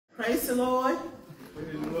Praise the Lord.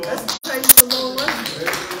 Let's praise the Lord.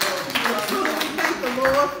 Truly, we thank the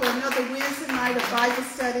Lord for another Wednesday night of Bible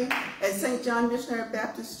study at St. John Missionary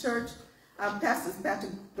Baptist Church. Our pastor is Pastor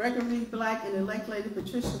Gregory Black, and elect Lady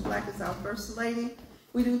Patricia Black is our First Lady.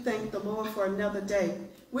 We do thank the Lord for another day.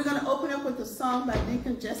 We're going to open up with a song by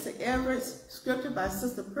Deacon Jesse Everett, scripture by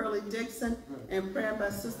Sister Pearlie Dixon, and prayer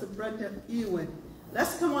by Sister Brenda Ewan.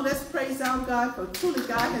 Let's come on, let's praise our God, for truly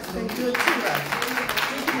God has been good to us.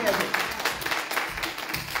 Deacon Everett.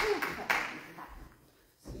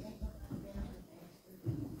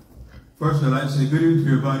 First, I'd like to say good evening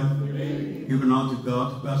to everybody. Giving honor to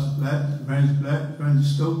God, to Pastor Black, Evangelist Black,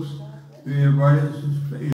 Evangelist Stokes, to everybody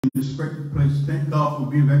in this respective place. Thank God for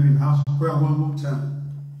being back in the house of prayer one more time.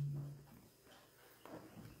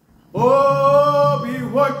 Oh, be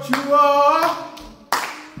what you are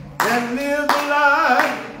and live the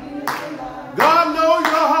life. God knows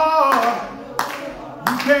your heart.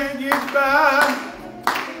 You can't get by.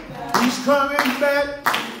 He's coming back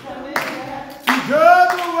to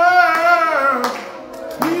judge the world.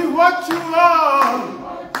 Be what you are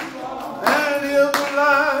and live the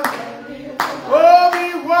life. Oh, be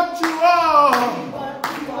what you are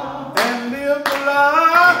and live the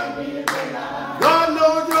life. God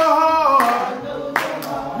knows your heart.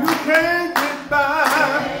 You can't get by.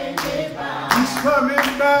 He's coming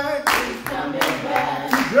back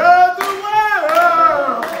to judge the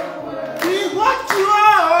world. Be what you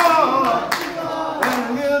are and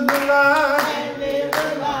live the life.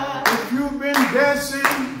 If you've been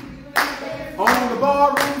dancing on the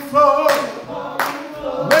ballroom floor,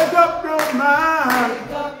 make up your mind.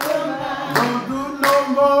 Don't do no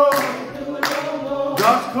more.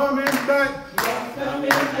 God's coming back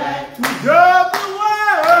to judge the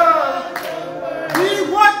world. Be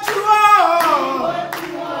what you are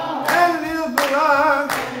and live the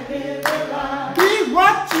life. Be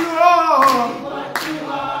what you are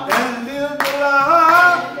and live the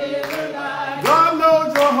life. God knows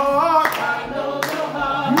your heart.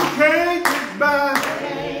 You can't get by.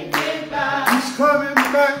 He's coming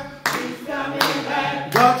back.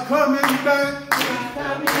 God's coming back.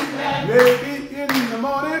 Maybe in the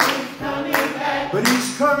morning, but he's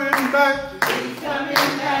coming back. He's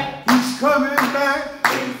coming back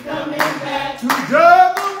to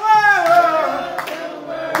judge the world.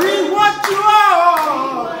 Be what you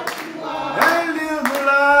are and live the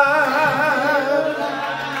life.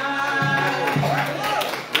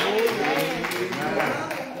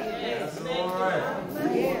 That's all right.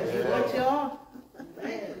 Be what you are.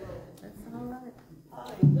 That's all right.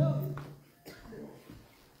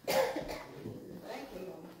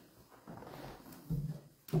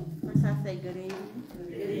 First, I say good evening.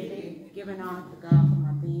 Good evening. Giving honor to God for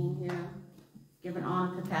my being here. Giving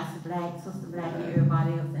honor to Pastor Black, Sister Black, and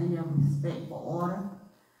everybody else in their respectful order.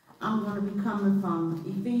 I'm going to be coming from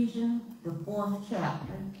Ephesians, the 4th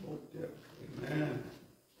chapter. Amen.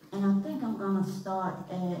 And I think I'm going to start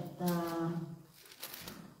at the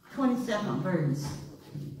 22nd verse.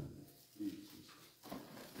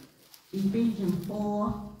 Ephesians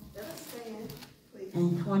 4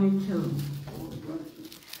 and 22.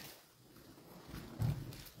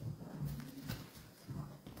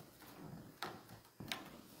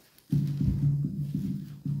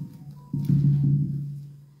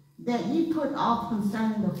 That ye put off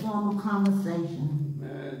concerning the former conversation,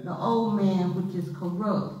 the old man which is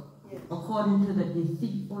corrupt, according to the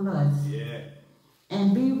deceitful lust,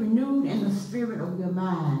 and be renewed in the spirit of your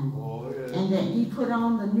mind, and that ye put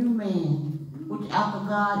on the new man, which after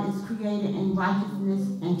God is created in righteousness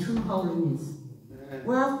and true holiness.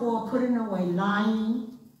 Wherefore, putting away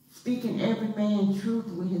lying, speaking every man truth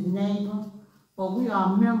with his neighbor, for we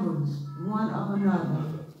are members one of another.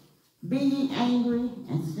 Be ye angry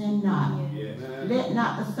and sin not. Let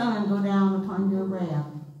not the sun go down upon your wrath.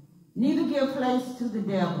 Neither give place to the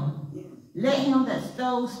devil. Let him that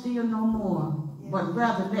stole steal no more, but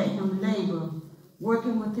rather let him labor,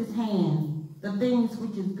 working with his hand the things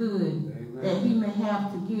which is good, that he may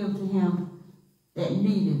have to give to him that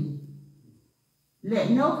needeth. Let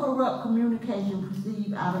no corrupt communication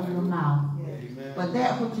proceed out of your mouth, but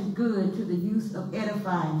that which is good to the use of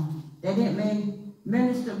edifying, that it may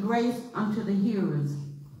minister grace unto the hearers.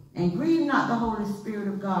 And grieve not the Holy Spirit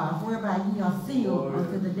of God, whereby ye are sealed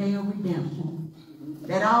unto the day of redemption.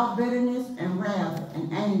 Let all bitterness and wrath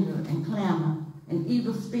and anger and clamor and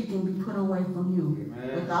evil speaking be put away from you,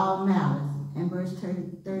 with all malice. And verse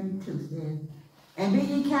 32 says, and be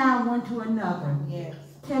ye kind one to another,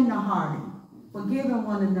 tender-hearted, forgiving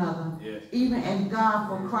one another, even as God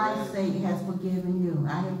for Christ's sake has forgiven you.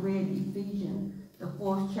 I have read Ephesians, the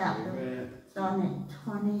 4th chapter, starting at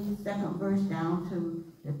 22nd verse down to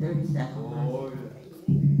the 32nd verse.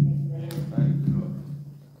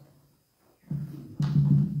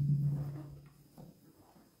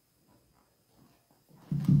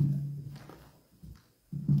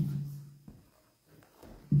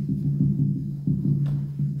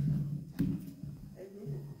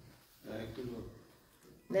 Thank you, Lord.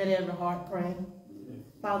 Let every heart pray.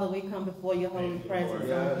 Father, we come before your holy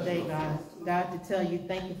presence on today, God. God, to tell you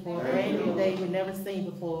thank you for a brand new day we've never seen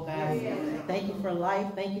before, God. Thank you for life.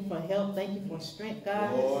 Thank you for help. Thank you for strength,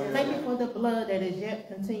 God. Thank you for the blood that is yet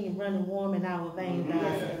continue running warm in our veins,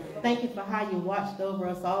 God. Thank you for how you watched over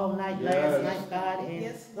us all night last night, God.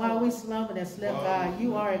 And while we slumbered and slept, God,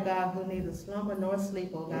 you are a God who neither slumber nor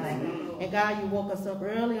sleep, oh God. And God, you woke us up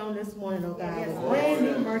early on this morning, oh God, with brand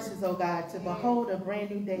new mercies, oh God, to behold a brand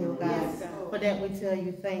new day, oh God. For that we tell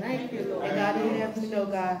you thank you. And God, even as we know,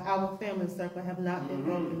 God, our family circle have not been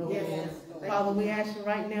broken, oh God. Father, we ask you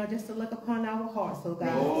right now just to look upon our hearts, oh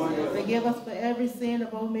God. Forgive us for every sin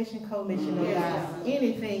of omission, commission, oh God.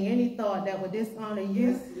 Anything, any thought that would dishonor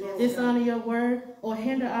you, dishonor your word, or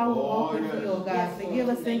hinder our walk with you, oh God. Forgive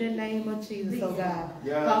us in the name of Jesus, oh God.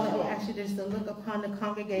 Father, I ask you just to look upon the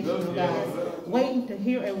congregation, oh God. Waiting to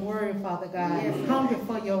hear a word, Father God. Hunger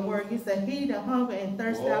for your word. You said, he that hunger and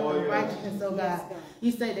thirst after righteousness, oh God.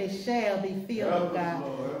 You say they shall be filled, oh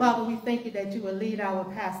God. Father, we thank you that you will lead our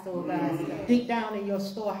pastor, oh God, deep down in your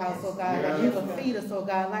storehouse, oh God, that you will feed us, oh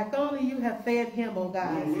God, like only you have fed him, oh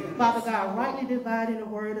God. Father God, rightly dividing the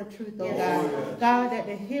word of truth, oh God. God, that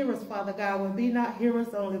the hearers, Father God, will be not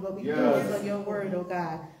hearers only, but be doers of your word, oh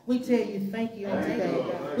God. We tell you thank you on today.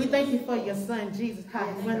 We thank you for your son, Jesus,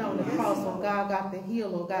 how he went on the cross on God got the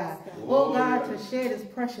heel, oh God. Oh God, to shed his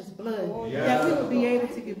precious blood, that we will be able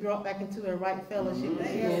to be brought back into a right fellowship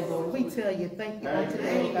with you, oh Lord. We tell you thank you on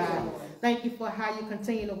today, oh God. Thank you for how you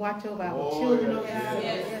continue to watch over our children, oh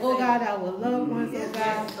God. Oh God, our loved ones, oh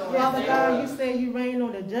God. Father God, you say you reign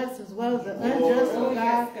on the just as well as the unjust, oh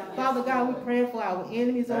God. Father God, we pray for our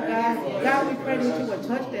enemies, oh God. God, we pray that you would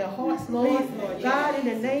touch their hearts, Lord. God, in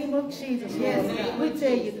the name of Jesus, Lord, we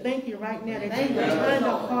tell you thank you right now that you will turn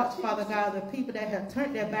their hearts, Father God, the people that have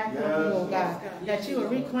turned their back on you, oh God. That you will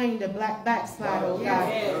reclaim the black backside, oh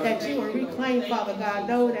God. That you will reclaim, Father God,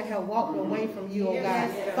 those that have walked away from you, oh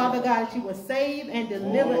God. Father God, you will save and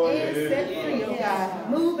deliver and set free, oh God.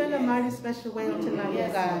 Move in a mighty special way on tonight,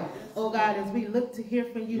 oh God. Oh God, as we look to hear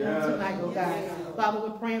from you on tonight, oh God. Father,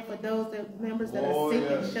 we're praying for those members that are sick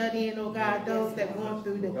and shut in, oh God. Those that are going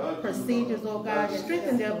through the procedures, oh God.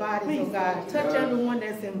 Strengthen their bodies, oh God. Touch everyone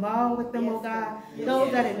that's involved with them, oh God.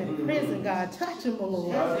 Those that are in prison, God. Touch them, oh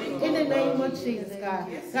Lord. In the name of Jesus, God.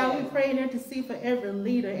 God, we pray and intercede for every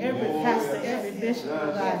leader, every pastor, every bishop,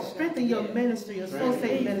 oh God. Strengthen your ministry, your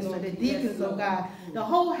associate minister, the deacons, oh God. The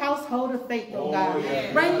whole household of faith, oh God.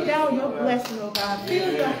 Bring down your blessing, oh God.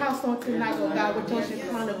 Fill your house on tonight, oh God, with your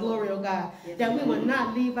Shekinah glory, oh God. That we will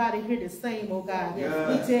not leave out of here the same, oh God. We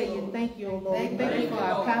tell you, thank you, oh Lord. We thank you for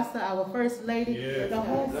our pastor, our first lady, the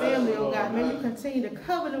whole family, oh God. May you continue to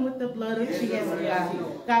cover them with the blood of Jesus, oh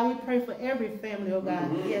God. God, we pray for every family, oh God,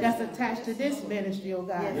 that's attached to this ministry, oh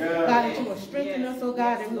God. God, that you will strengthen us, oh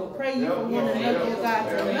God, and we will pray you for one another, oh God,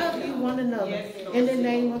 to love you one another. In the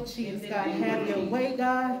name of Jesus, God, have your way,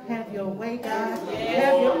 God. Have your way, God.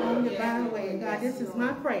 Have your own divine way, God. This is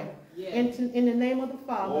my prayer. In the name of the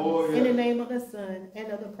Father, in the name of the Son,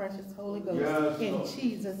 and of the precious Holy Ghost. In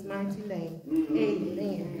Jesus' mighty name.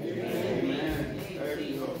 Amen. Amen.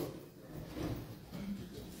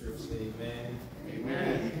 Amen.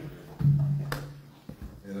 Amen.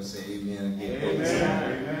 Let us say amen again.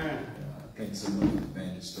 Amen. Thanks so much,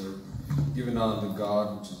 Evangelist Sturp. Giving honor to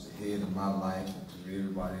God, which is the head of my life, and to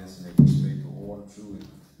everybody else in their respective order. Truly,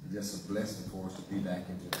 just a blessing for us to be back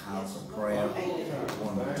into the house of prayer.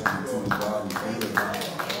 One more time, truly, God is good about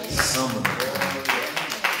some of the time.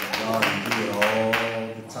 God is good all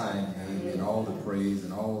the time. Amen. All the praise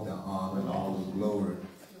and all the honor and all the glory,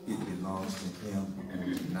 it belongs to Him.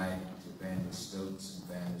 And tonight, to Evangelist Stokes,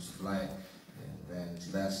 Evangelist Black,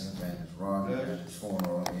 Evangelist Lesson, Evangelist Roger, Evangelist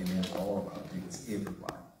Forner, amen, all of our deacons,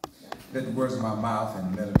 everybody. Let the words of my mouth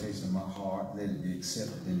and the meditation of my heart, let it be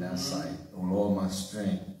accepted in thy sight. O Lord, my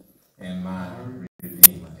strength and my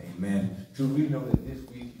Redeemer. Amen. So we know that this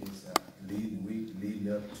week is leading week,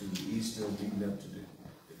 leading up to Easter, leading up to the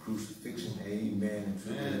crucifixion. Amen. And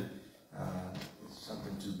truly, it's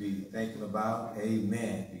something to be thinking about.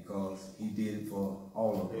 Amen. Because He did it for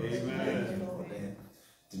all of us. Amen. Thank Him for that.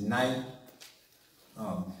 Tonight,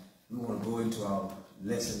 we want to go into our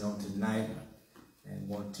lesson on tonight and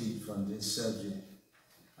want to teach from this subject.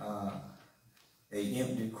 An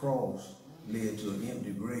empty cross led to an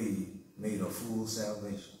empty grave made a full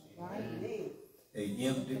salvation. an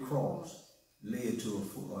empty cross led to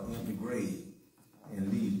an empty grave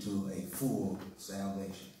and lead to a full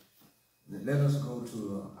salvation. Let us go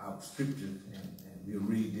to our scripture and we'll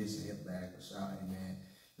read this and help back us out. Amen.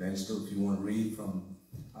 Then still, if you want to read from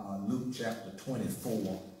Luke chapter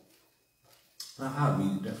 24. Now I'll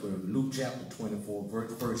read it. That's where Luke chapter 24,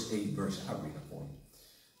 verse 8 verse. I'll read it for you.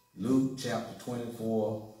 Luke chapter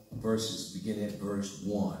 24, verses beginning at verse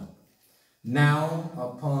 1. Now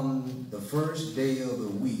upon the first day of the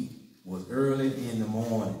week was early in the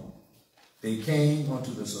morning. They came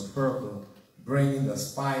unto the sepulchre, bringing the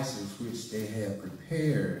spices which they had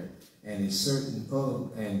prepared, and a certain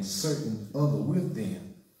other with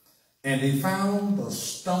them. And they found the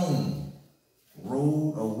stone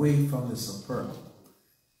rolled away from the sepulchre.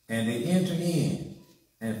 And they entered in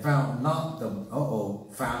and found not the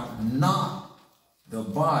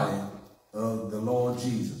body of the Lord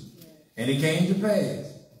Jesus. And it came to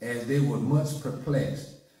pass, as they were much perplexed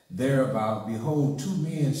thereabout, behold, two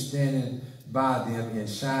men standing by them in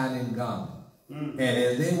shining garments. And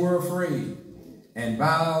as they were afraid and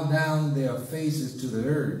bowed down their faces to the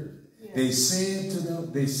earth, they said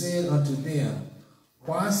unto them,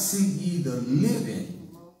 why seek ye the living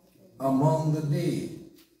among the dead?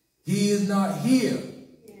 He is not here,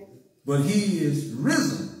 but he is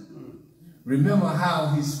risen. Remember how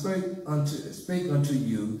he spake unto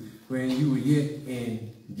you when you were yet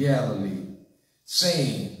in Galilee,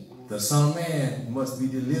 saying, the Son of Man must be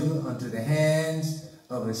delivered unto the hands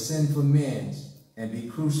of a sinful men and be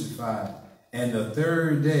crucified, and the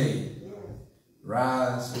third day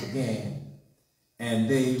rise again. And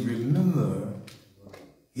they remember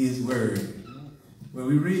his word. When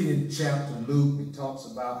we read in chapter Luke, it talks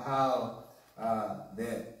about how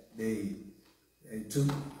that they took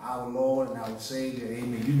our Lord and our Savior,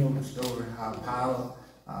 amen. You know the story, how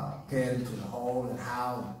Pilate carried him to the hall and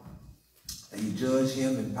how he judged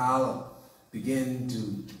him, and Pilate began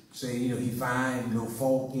to say, he find no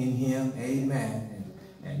fault in him, amen.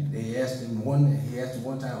 And they asked him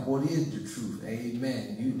one time, what is the truth?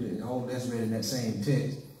 Amen. All that's read in that same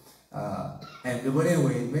text. But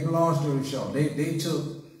anyway, make a long story short, they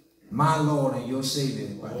took my Lord and your Savior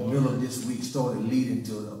in the middle of this week, started leading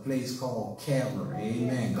to a place called Calvary.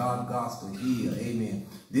 Amen. God gospel here. Amen.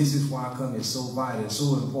 This is why coming is so vital,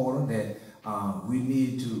 so important that we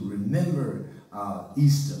need to remember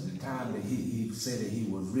Easter, the time that he said that he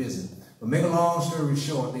was risen. But make a long story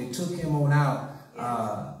short, they took him on out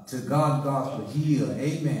to God gospel here,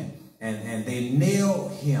 amen, and they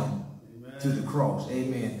nailed him to the cross,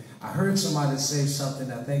 amen. I heard somebody say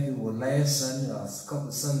something, I think it was last Sunday or a couple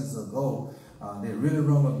of Sundays ago, that really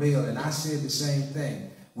rung a bell, and I said the same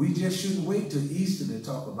thing. We just shouldn't wait till Easter to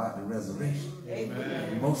talk about the resurrection.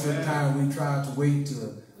 Amen. Most of the time we try to wait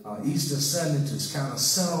till Easter Sunday to kind of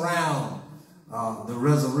center around the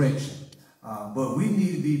resurrection. But we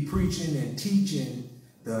need to be preaching and teaching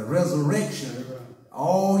the resurrection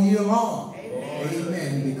all year long.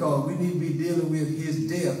 Amen. Because we need to be dealing with his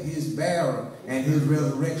death, his burial, and his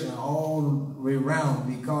resurrection all the way around.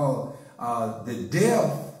 Because the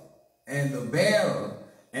death and the burial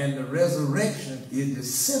and the resurrection is the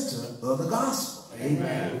center of the gospel.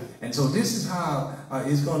 Amen. And so this is how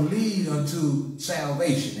it's going to lead unto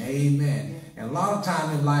salvation. Amen. And a lot of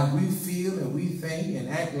times in life we feel and we think and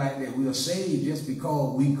act like that we are saved just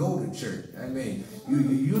because we go to church. I mean,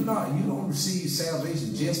 you don't receive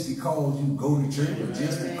salvation just because you go to church, or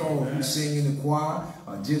just because you sing in the choir,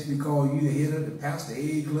 or just because you the head of the pastor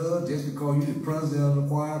aid club, just because you the president of the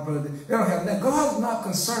choir. They don't have that. God's not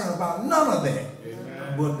concerned about none of that.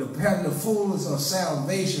 Amen. But having the fullness of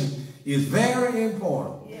salvation is very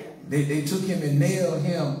important. Yeah. They took him and nailed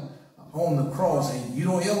him on the cross, and you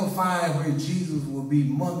don't ever find where Jesus will be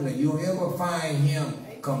mumbling. You don't ever find him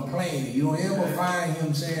complaining. You don't ever find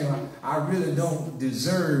him saying, I really don't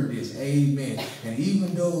deserve this. Amen. And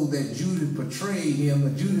even though that Judas betrayed him,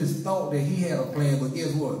 but Judas thought that he had a plan, but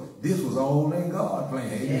guess what? This was all in God's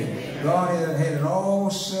plan. Amen. God had it all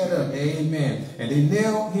set up. Amen. And they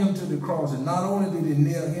nailed him to the cross. And not only did they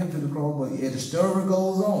nail him to the cross, but as the story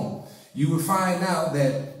goes on, you will find out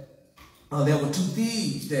that there were two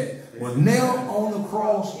thieves that were nailed on the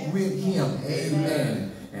cross with him.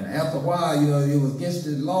 Amen. And after a while, it was against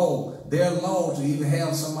the law, their law, to even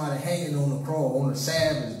have somebody hanging on the cross on the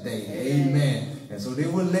Sabbath day. Amen. And so they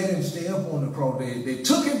wouldn't let him stay up on the cross. They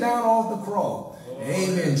took him down off the cross.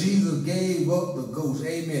 Amen. Jesus gave up the ghost.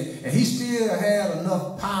 Amen. And he still had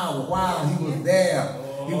enough power while he was there.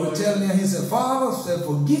 He was telling them, he said, Father,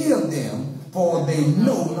 forgive them, for they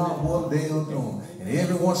know not what they are doing. And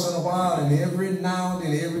every once in a while, and every now and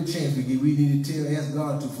then, every chance we get, we need to ask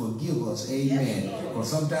God to forgive us. Amen.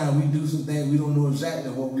 Because sometimes we do some things we don't know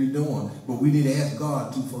exactly what we're doing, but we need to ask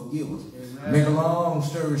God to forgive us. Amen. Make a long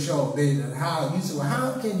story short, you say, well,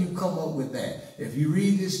 how can you come up with that? If you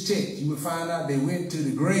read this text, you will find out they went to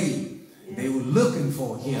the grave. They were looking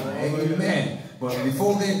for him. Amen. But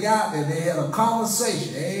before they got there, they had a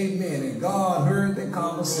conversation. Amen. And God heard that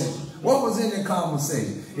conversation. What was in the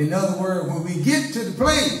conversation? In other words, when we get to the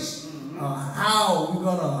place, how we're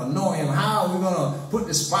going to anoint him, how we're going to put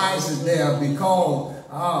the spices there, because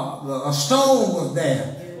a stone was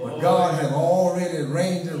there. But God had already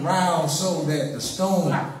arranged it around so that the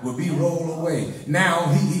stone would be rolled away. Now,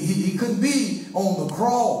 he couldn't be on the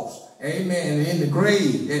cross. Amen. And in the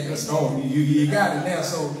grave at the stone. You got it now.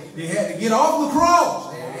 So he had to get off the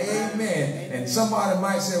cross. Amen. And somebody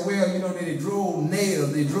might say, well, you know, they drove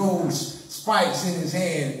nails, they drove spikes in his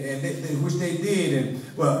hand, and which they did.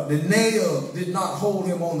 But the nail did not hold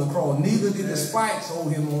him on the cross. Neither did the spikes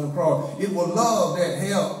hold him on the cross. It was love that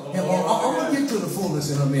held him on. I'm going to get to the fullness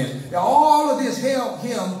in a minute. Now, all of this held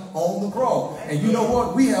him on the cross. And you know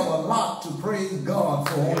what? We have a lot to praise God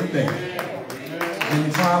for on today. Let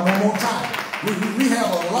me try one more time. We have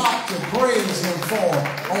a lot to praise him for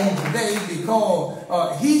on today,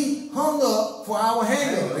 because he hung up for our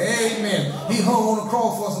hang-up. Amen. He hung on the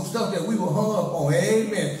cross for some stuff that we were hung up on.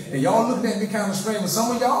 Amen. And y'all looking at me kind of strange, but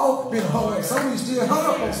some of y'all been hung up. Some of you still hung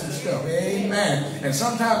up on some stuff. Amen. And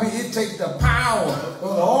sometimes it takes the power of the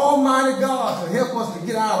Almighty God to help us to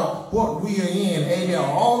get out of what we are in. Amen.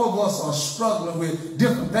 All of us are struggling with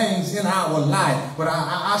different things in our life. But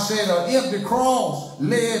I said an empty cross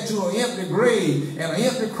led to an empty grave, and an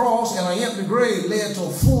empty cross and an empty grave led to a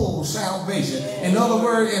full salvation. In other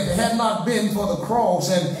words, if it had not been for the cross,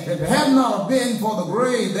 and if it had not been for the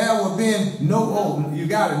grave, there would have been no, you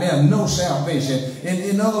got it now, no salvation.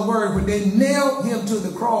 In other words, when they nailed him to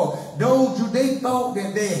the cross, they thought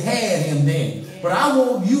that they had him then. But I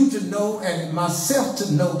want you to know, and myself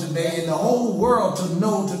to know today, and the whole world to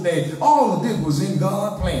know today, all of this was in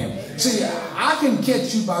God's plan. See, I can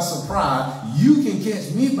catch you by surprise. You can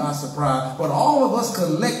catch me by surprise. But all of us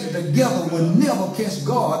collected together will never catch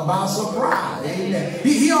God by surprise. Amen.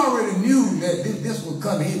 He already knew that this was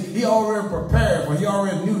coming. He already prepared for it. He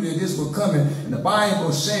already knew that this was coming. And the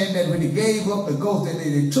Bible said that when he gave up the ghost, that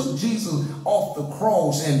they took Jesus off the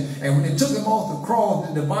cross. And when they took him off the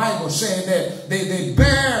cross, the Bible said that they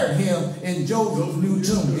buried him in Joseph's new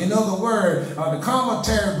tomb. In other words, the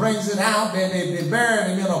commentary brings it out that they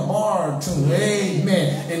buried him in a borrowed tomb.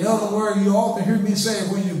 Amen. In other words, you often hear me say,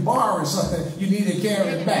 when you borrow something, you need to carry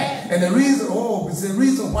it back. And the reason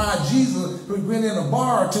why Jesus went in a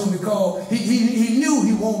borrowed tomb, because he knew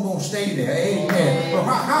he wasn't going to stay there. Amen. But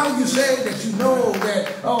how do you say that you know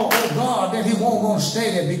that, oh God, that he wasn't going to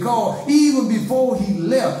stay there? Because even before he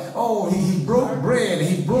left, he broke bread, and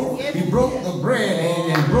he broke the bread,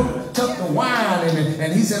 and took the wine,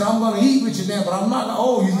 and he said, I'm going to eat with you now, but I'm not.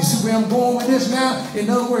 You see where I'm going with this now? In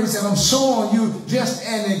other words, he said, I'm showing you just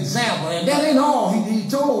an example. And that ain't all. He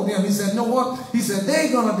told them, he said, you know what? He said,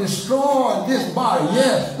 they're going to destroy this body.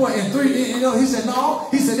 Yeah, but in 3 days, he said, no.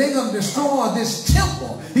 He said, they're going to destroy this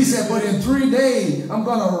temple. He said, but in 3 days, I'm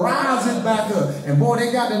going to rise it back up. And boy,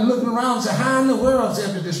 they got them looking around and said, how in the world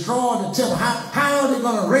is to destroy the temple? How are they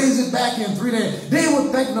going to raise it back in 3 days? They were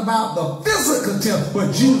thinking about the physical temple,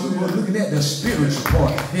 but Jesus was looking at the spiritual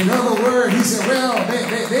part. In other words, he said, well,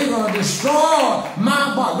 they're going to destroy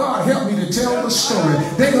my body. God help me to tell the story.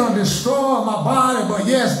 They're going to destroy my body, but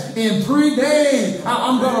yes, in 3 days,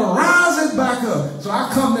 I'm going to rise it back up. So I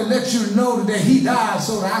come to let you know today, he died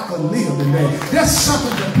so that I could live today. That's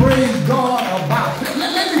something to praise God about.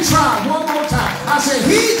 Let me try one more time. I said,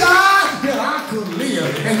 he died that I could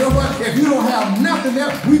live. And you know what? If you don't have nothing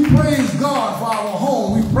else, we praise God for our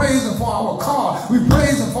home. We praise him for our car. We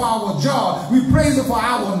praise him for our job. We praise him for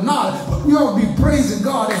our knowledge. But we ought to be praising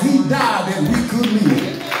God that he died that we could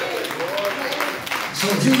live. So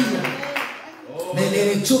Jesus,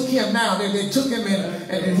 they took him now. They took him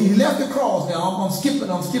and he left the cross. Now I'm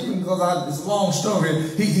skipping because it's a long story.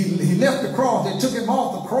 He left the cross. They took him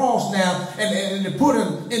off the cross now and they put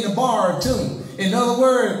him in the borrowed tomb. In other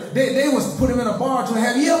words, they was put him in a borrowed tomb.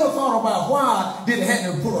 Have you ever thought about why did they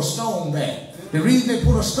have to put a stone there? The reason they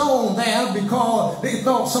put a stone there because they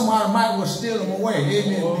thought somebody might steal him away.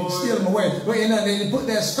 Amen. Steal him away. But they put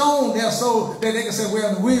that stone there so that they can say,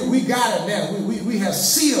 well, we got it now. We have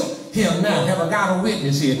sealed him now. Have I got a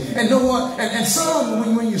witness here? And know what? And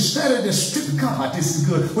some, when you study the scripture, God, this is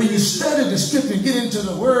good. When you study the scripture, get into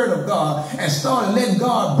the word of God and start letting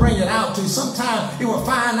God bring it out to you, sometimes you will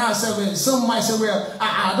find out, some might say, well,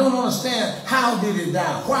 I don't understand. How did it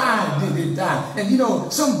die? Why did it die? And you know,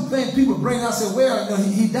 some things people bring out and say, well, you know,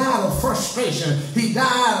 he died of frustration. He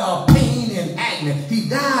died of pain and agony. He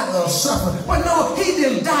died of suffering. But no, he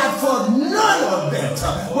didn't die for none of that.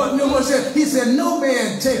 But no one said, he said, no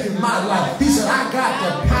man taking my life. He said, I got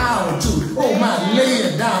the power to, oh my, lay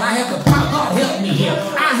it down. I have the power. God help me here.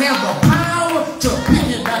 I have the power to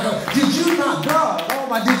pick it back up. Did you not, God, oh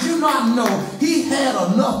my, did you not know he had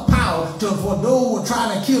enough power to, for those who were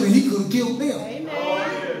trying to kill him, he could have killed them. Amen.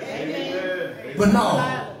 Amen. But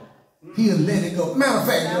no, he'll let it go. Matter of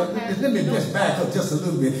fact, let me just back up just a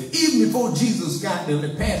little bit. Even before Jesus got there,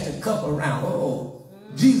 they passed the cup around.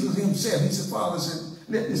 Jesus himself, he said, Father said,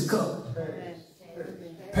 let this cup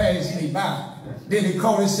pass me by. Then he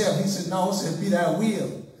called himself, he said, no, said, be thy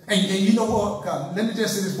will. And you know what, God, let me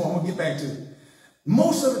just say this point, I'm going to get back to it.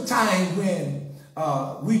 Most of the time when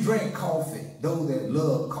we drink coffee, those that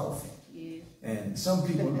love coffee, and some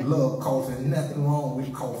people love coffee, and nothing wrong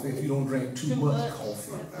with coffee if you don't drink too much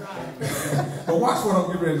coffee. But watch what I'm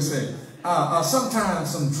getting ready to say. Sometimes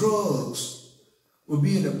some drugs will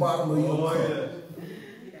be in the bottom of your cup.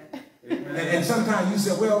 And sometimes you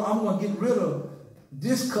say, well, I'm going to get rid of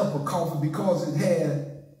this cup of coffee because it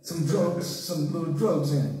had some drugs, some little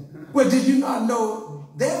drugs in it. Well, did you not know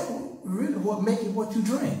that really what makes it what you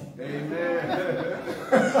drink? Amen.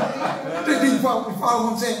 Did you follow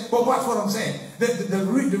what I'm saying? But watch what I'm saying.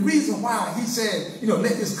 The reason why he said, you know,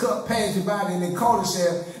 let this cup pass you by, and then called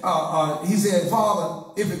himself, he said,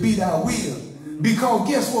 Father, if it be thy will. Because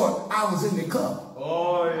guess what? I was in the cup.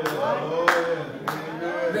 Oh, yeah. Oh,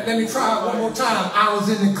 yeah. Let me try it one more time. I was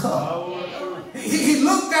in the cup. He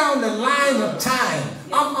looked down the line of time.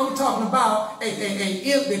 I'm talking about an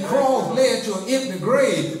empty cross led to an empty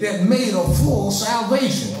grave that made a full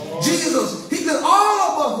salvation. Jesus, he did, all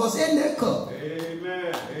of us was in that cup.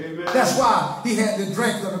 Amen. Amen. That's why he had to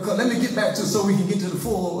drink of the cup. Let me get back to it so we can get to the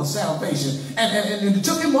full salvation. And they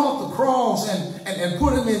took him off the cross and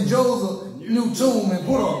put him in Joseph's new tomb and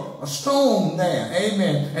put a stone there.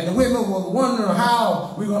 Amen. And the women were wondering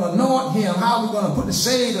how we're going to anoint him, how we're going to put the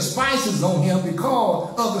spices on him because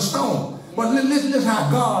of the stone. But listen how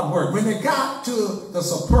God worked. When they got to the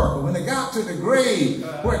sepulchre, when they got to the grave,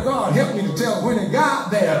 where God helped me to tell, when they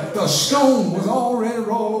got there, the stone was already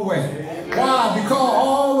rolled away. Why? Because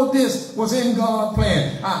all of this was in God's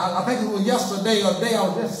plan. I think it was yesterday or day I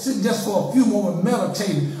was just sitting just for a few moments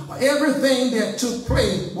meditating. Everything that took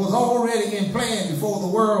place was already in plan before the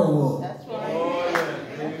world was. That's right.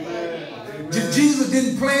 Jesus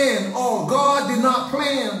didn't plan, or God did not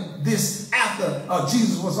plan this after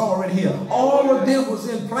Jesus was already here. All of them was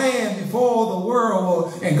in plan before the world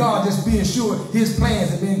was, and God just being sure his plans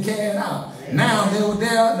had been carried out. Now they were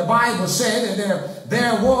there, the Bible said that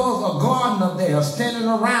there was a gardener there standing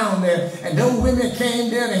around there, and those women came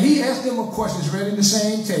there, and he asked them a question. It's read in the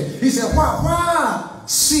same text. He said, why?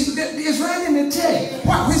 See, it's right in the text.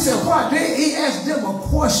 Why? He said, why? He asked them a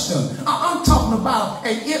question. I'm talking about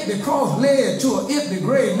an empty cross led to an empty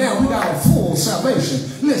grave. Now we got a full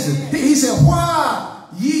salvation. Listen, he said, why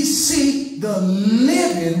ye seek the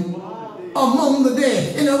living among the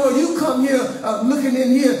dead? In other words, you come here looking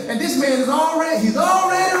in here, and this man is already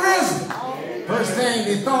risen. First thing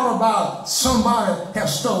they thought about, somebody have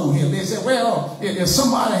stole him. They said, well, if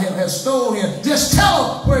somebody have stole him, just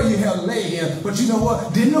tell them where you have laid him. But you know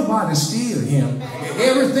what? Didn't nobody steal him.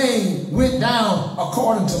 Everything went down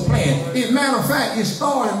according to plan. As a matter of fact, it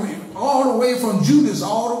started all the way from Judas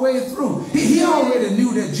all the way through. He already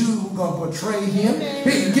knew that Judas was going to betray him.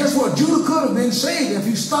 Hey, guess what? Judas could have been saved if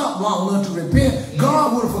he stopped long enough to repent.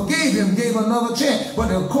 God would have forgave him, gave him another chance. But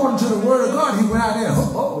according to the word of God, he went out there,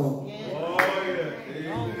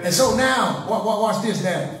 And so now, watch this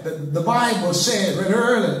now. The Bible said right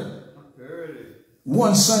early,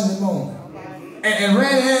 one Sunday morning. And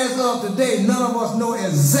right as of today, none of us know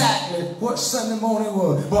exactly what Sunday morning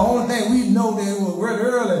was. But the only thing we know that it was right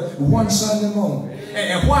early, one Sunday morning.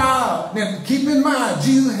 And while, now keep in mind,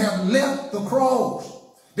 Jesus had left the cross.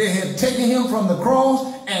 They had taken him from the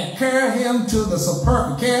cross and carried him to the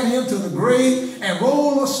sepulchre, carried him to the grave, and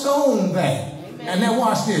rolled a stone back. And then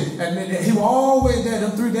watch this. And he was always there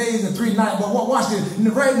them 3 days and 3 nights. But watch this.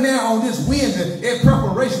 Right now on this Wednesday,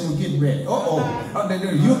 preparation was getting ready.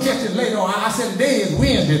 You'll catch it later on. I said today is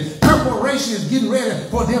Wednesday. preparation is getting ready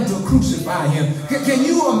for them to crucify him. Can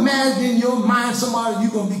you imagine in your mind somebody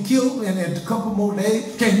you're going to be killed in a couple more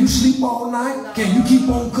days? Can you sleep all night? Can you keep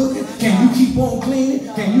on cooking? Can you keep on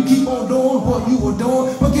cleaning? Can you keep on doing what you were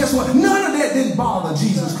doing? But guess what? None of that didn't bother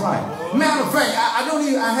Jesus Christ. Matter of fact,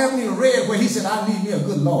 I haven't even read where he said, I need me a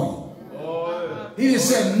good lawyer. He didn't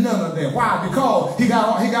say none of that. Why? Because he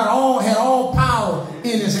had all power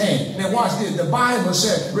in his hand. Now watch this. The Bible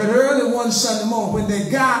said, read early one Sunday morning, when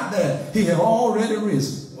they got there, he had already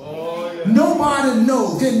risen. Nobody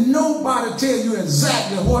knows. Can nobody tell you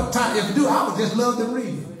exactly what time? If you do, I would just love to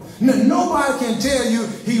read it. Nobody can tell you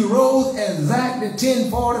he rose exactly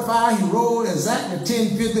 10:45. He rose exactly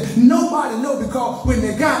 10:50. Nobody knows, because when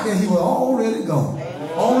they got there, he was already gone.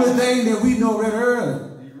 Only thing that we know read early,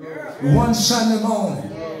 one Sunday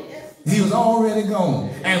morning, he was already gone.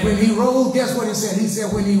 And when he rose, guess what he said? He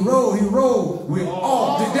said when he rose with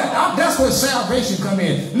all. That's where salvation come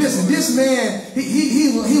in. Listen, this man,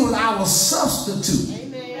 he was our substitute.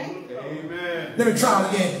 Amen. Let me try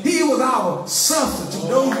it again. He was our substitute.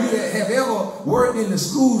 Those of you that have ever worked in the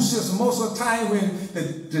school system, most of the time when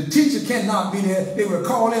the teacher cannot be there, they will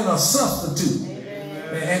call in a substitute.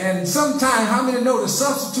 And sometimes, how many know the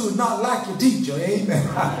substitute is not like your teacher? Amen.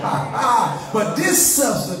 But this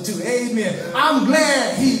substitute, amen, I'm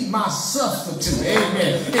glad he's my substitute.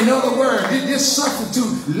 Amen. In other words, this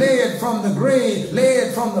substitute led from the grave,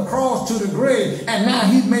 led from the cross to the grave, and now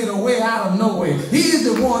he made a way out of nowhere. He is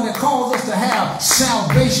the one that calls us to have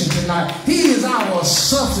salvation tonight. He is our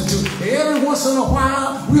substitute. Every once in a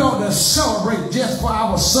while, we ought to celebrate just for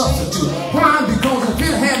our substitute. Why? Because if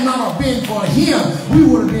it had not been for him, we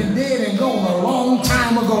would have been dead and gone a long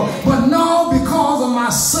time ago. But no, because of my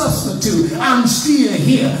substitute, I'm still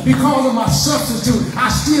here. Because of my substitute, I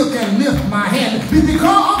still can lift my hand. Because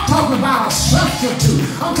I'm talking about a substitute.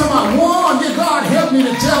 I'm talking about one that God helped me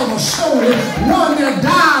to tell the story. One that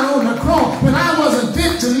died on the cross when I wasn't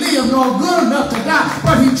fit to live nor good enough to die.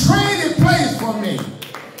 But he traded place for me.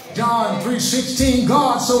 John 3:16,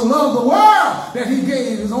 God so loved the world that he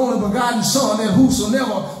gave his only begotten Son, that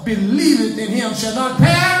whosoever believeth in him shall not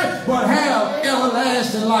perish, but have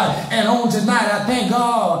everlasting life. And on tonight, I thank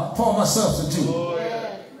God for my substitute.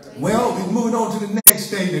 Well, we're moving on to the next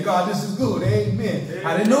stage. God, this is good. Amen.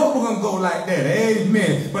 I didn't know it was going to go like that.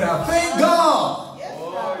 Amen. But I thank God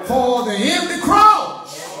for the empty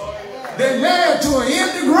cross that led to an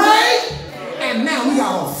empty grave. And now we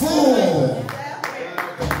got a full.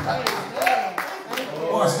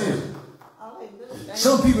 Watch this.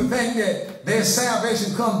 Some people think that their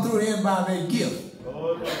salvation comes through them by their gift.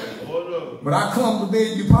 But I come to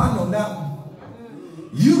beg you pardon on that one.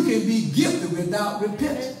 You can be gifted without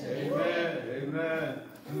repentance. Amen.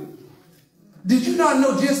 Did you not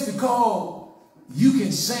know just because you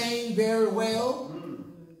can sing very well,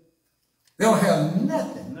 they don't have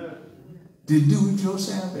nothing to do with your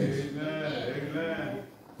salvation? Amen.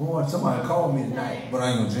 Boy, somebody called me tonight, but I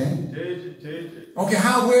ain't gonna change it. Okay,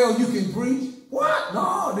 how well you can preach? What?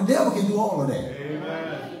 No, the devil can do all of that.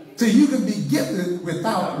 Amen. So you can be gifted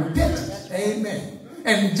without repentance. Amen.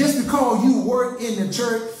 And just because you work in the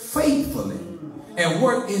church faithfully and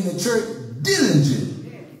work in the church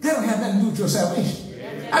diligently, that don't have nothing to do with your salvation.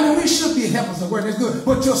 I mean, we should be helpers of work. That's good.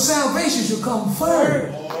 But your salvation should come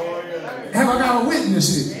first. Have I got a witness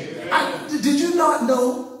here? Did you not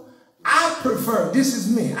know? I prefer, this is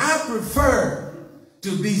me, I prefer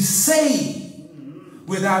to be saved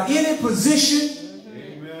without any position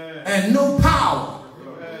and no power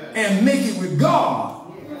and make it with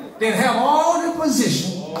God than have all the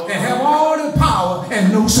position and have all the power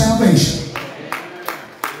and no salvation.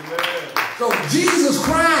 So Jesus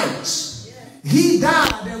Christ, he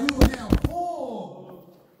died that we would have full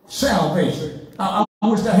salvation. I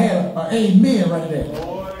wish I had an amen right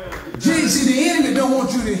there. Jesus, see, the enemy don't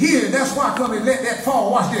want you to hear it. That's why I come and let that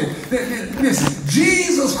fall. Watch this. Listen,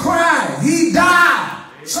 Jesus Christ, he died.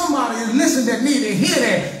 Somebody is listening that need to hear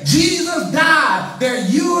that. Jesus died that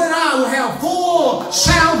you and I will have full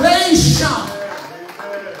salvation.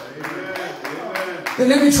 Then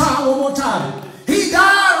let me try one more time. He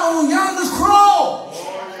died on yonder's cross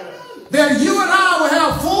that you and I will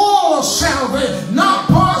have full salvation. Not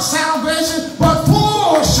part salvation, but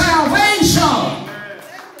full salvation.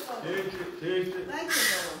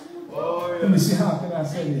 Let me see, how can I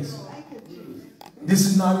say this? This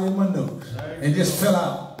is not in my notes. It just fell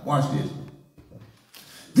out. Watch this.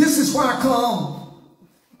 This is why I come.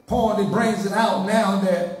 Paul that brings it out now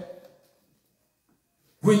that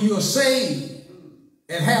when you're saved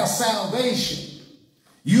and have salvation,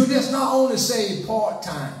 you just not only saved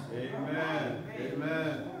part-time. Amen.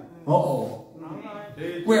 Amen. Uh-oh.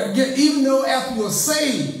 Well, even though after you're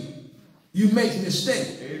saved, You make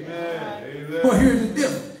mistakes. Amen. Amen. Well, here's the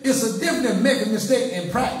difference. It's a difference in making a mistake and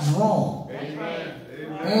practice wrong.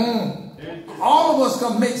 Amen. All of us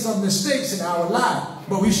can make some mistakes in our life,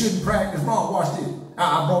 but we shouldn't practice wrong. Watch this.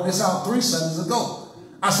 I brought this out 3 Sundays ago.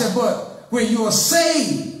 I said, but when you are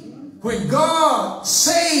saved, when God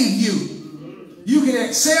saved you, you can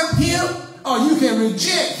accept him or you can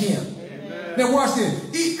reject him. Amen. Now watch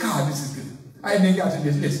this. God, this is good. I ain't got to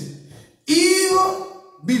this. Listen. Even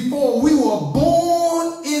before we were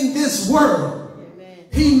born in this world, amen,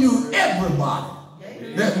 he knew everybody,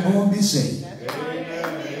 amen, that was going to be saved.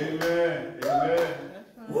 Amen. Amen.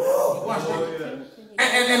 Woo, watch this.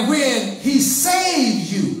 And when he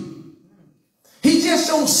saves you, he just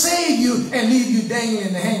don't save you and leave you dangling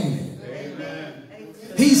in the hangman. Amen.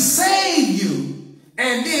 He saved you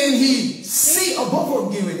and then he see. Oh,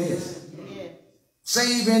 before give me this.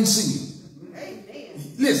 Save and seal.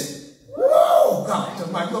 Listen. Whoa, God, to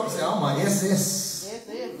my God say, I'm a SS.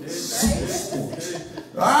 Super sport.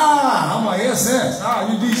 I'm a SS.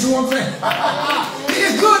 You see what I'm saying?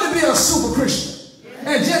 It's good to be a super Christian.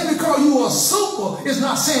 And just because you are super, it's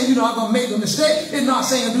not saying you're not going to make a mistake. It's not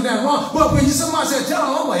saying you do that wrong. But when somebody says, tell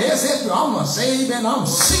them I'm a SS, I'm a saved and I'm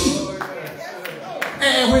sealed.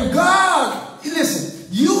 And when God, listen,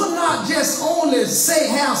 you will not just only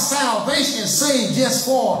have salvation saved just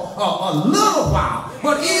for a little while,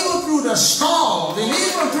 but even through the storms and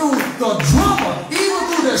even through the drama, even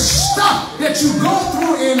through the stuff that you go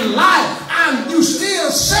through in life, and you still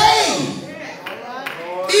saved.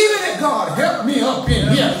 Even if God help me up in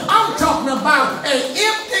here, I'm talking about an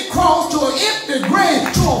empty cross to an empty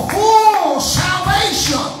grave to a full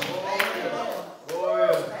salvation.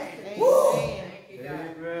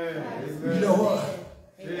 You know what?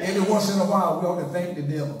 Every once in a while, we ought to thank the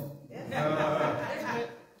devil.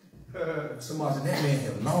 Somebody said, that man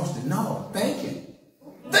have lost it. No, thank him.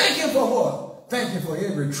 Thank him for what? Thank him for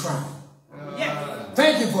every trial.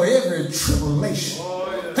 Thank him for every tribulation.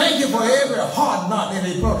 Thank you for every hard knot that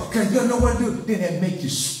they brought. Because you know what to do? Then that make you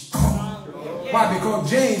strong. Why? Because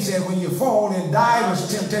James said when you fall in divers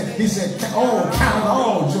temptation, he said, oh, count it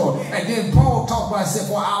all joy. And then Paul talked about, said,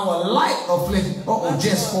 for our light affliction,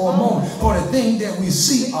 just for a moment. For the things that we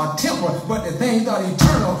see are temporal, but the things that are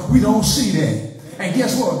eternal, we don't see that. And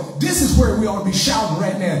guess what? This is where we ought to be shouting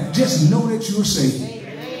right now. Just know that you're saved.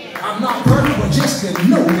 I'm not perfect, but just to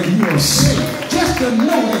know that you are saved. Just to know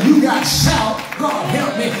that you got shout, God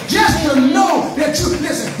help me. Just to know that you,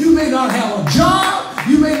 listen, you may not have a job,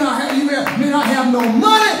 you may not have no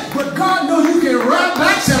money, but God knows you can run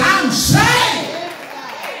back and say, I'm saved.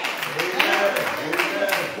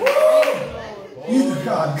 Woo!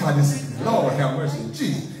 God, this is Lord have mercy,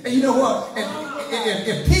 Jesus. And you know what? And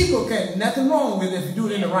if people can, nothing wrong with it if you do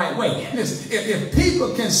it in the right way. Listen, if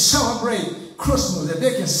people can celebrate Christmas, if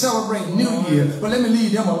they can celebrate New Year, but let me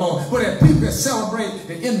leave them alone. But if people can celebrate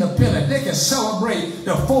the Independence, they can celebrate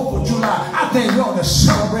the 4th of July, I think we ought to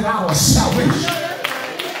celebrate our salvation.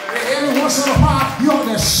 Every once in a while, you ought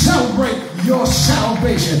to celebrate your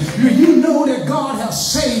salvation. You know that God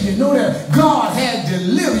has saved you. You know that God has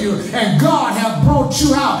delivered you and God has brought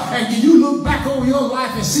you out. And you look back over your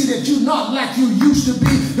life and see that you're not like you used to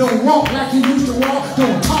be. Don't walk like you used to walk.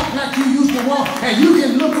 Don't talk like you used to walk. And you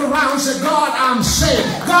can look around and say, God, I'm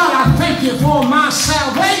saved. God, I thank you for my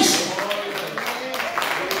salvation.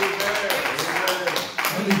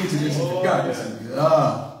 Let me get to this. God, this is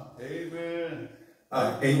good.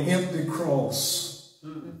 An empty cross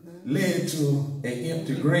led to an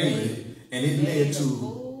empty grave, and it led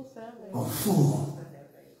to a full.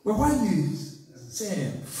 Well, why are you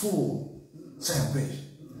saying full salvation?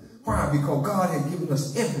 Why? Because God had given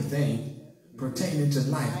us everything pertaining to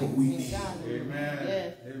life, what we need.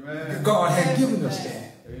 Amen. Amen. God had given us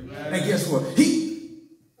that. Amen. And guess what?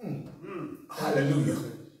 Hallelujah.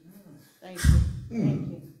 Thank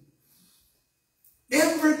you.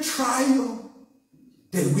 Every trial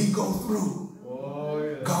that we go through,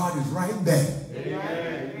 God is right there.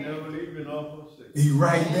 Amen. He never leaving off us. He's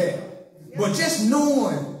right there. But just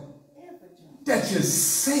knowing that you're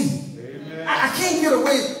saved. I can't get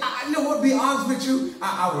away. You know what, be honest with you,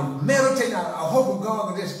 I would meditate. I hope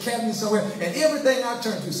God would just carry me somewhere. And everything I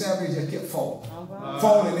turned to, salvation just kept falling.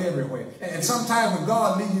 Falling everywhere. And sometimes when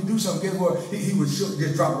God leads you to do something, guess what? He would just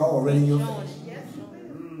drop it all right in your face.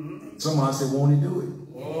 Somebody said, won't he do it?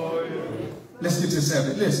 Let's get to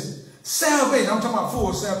salvation. Listen, salvation. I'm talking about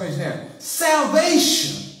full salvation now.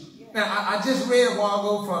 Salvation. Now, I just read a while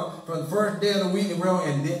ago from the first day of the week, and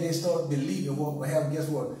then they started believing what will happen. Guess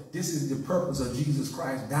what? This is the purpose of Jesus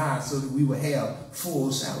Christ dying so that we will have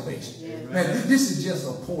full salvation. Now, this is just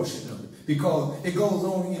a portion of it. because it goes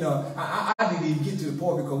on, you know, I didn't even get to the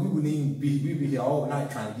point because we'd be here all night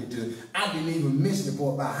trying to get to it. I didn't even mention the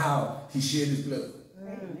part about how he shed his blood.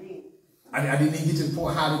 I didn't even get to the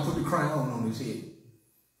point how they put the crown on his head.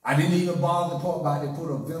 I didn't even bother the part about they put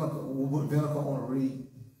vinegar on a reed.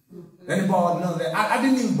 They didn't bother none of that. I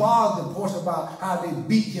didn't even bother the portion about how they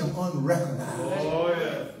beat him unrecognized. Oh,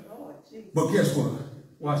 yeah. But guess what?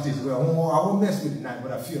 Watch this. Well, I won't mess with it tonight,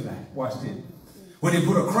 but I feel like. Watch this. When they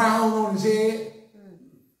put a crown on his head,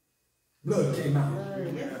 blood came out.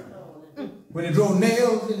 When they drove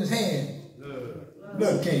nails in his hand,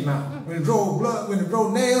 blood came out. When they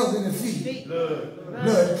drove nails in his feet,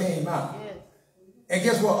 blood came out. And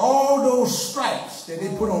guess what? All those stripes that they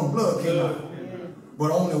put on blood came out.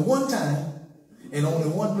 But only one time and only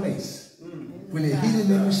one place. When they hit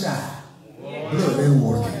him in the side, blood and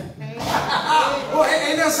water came. Oh,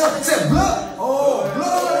 and that's what it said, blood. Oh,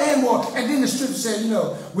 blood and water. And then the scripture said, you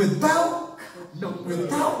know, without the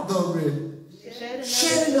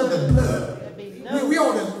shedding of the blood,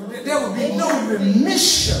 there would be no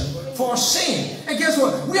remission for sin. And guess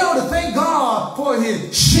what? We ought to thank God for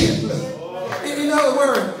his shed blood. In other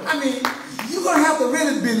words, I mean, you're going to have to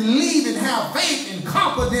really believe and have faith and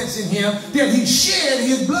confidence in him that he shed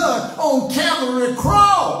his blood on Calvary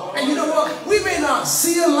cross. And you know what? We may not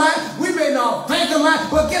see a lot, we may not think a lot,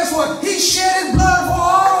 but guess what? He shed his blood for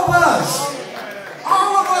all of us.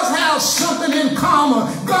 All of us have something in common.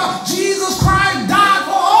 God, Jesus Christ died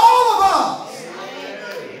for all of us.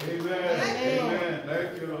 Amen.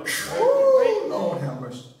 Thank you. Ooh, Lord have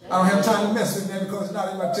mercy. I don't have time to mess with that because it's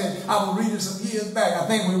not in my text. I was reading some years back. I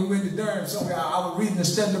think when we went to Durham somewhere, I was reading and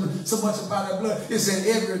studying so much about that blood. It said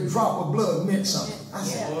every drop of blood meant something. I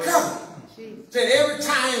said, God. It said every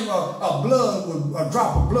time a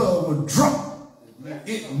drop of blood would drop,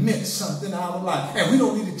 it meant something in our life. And we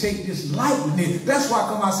don't need to take this lightly. That's why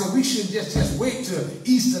I said we shouldn't just wait till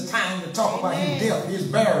Easter time to talk about his death, his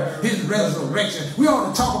burial, his resurrection. We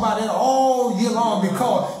ought to talk about it all year long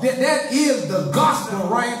because that is the gospel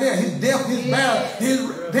right there. His death, his burial,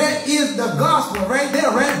 that is the gospel right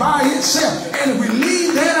there, right by itself. And if we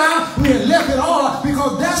leave that out, we have left it all out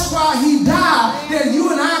because that's why he died, that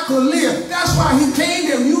you and I could live. That's why he came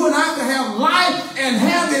that you and I could have life and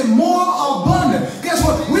have it more abundant. Guess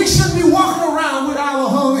what? We shouldn't be walking around with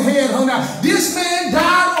our head hung out. This man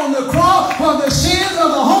died on the cross for the sins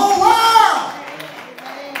of the whole world.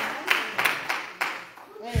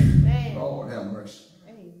 Amen. Lord have mercy.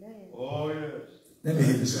 Amen. Oh, yes. Let me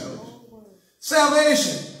hear this out.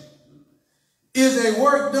 Salvation is a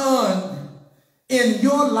work done in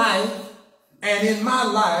your life and in my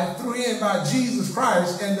life through and by Jesus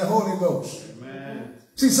Christ and the Holy Ghost. Amen.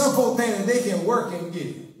 See, some folk think that they can work and get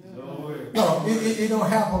it. No, it don't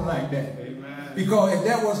happen like that. Amen. Because if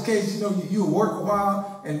that was the case, you know, you work a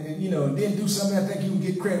while and you know, then do something I think you can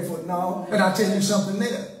get credit for it. No, and I'll tell you something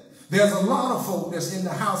there. There's a lot of folk that's in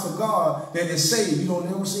the house of God that is saved. You don't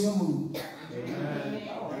never see them move.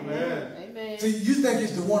 Amen. Amen. See, you think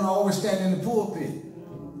it's the one that always stand in the pulpit.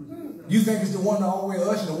 You think it's the one that always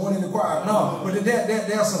usher, the one in the choir. No, but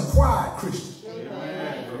there are some quiet Christians.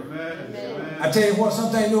 I tell you what,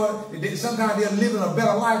 sometimes, you know what, sometimes they're living a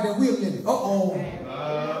better life than we're living.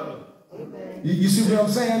 You see what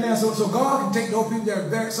I'm saying now? So God can take those people that are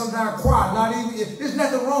very, sometimes quiet, not even, there's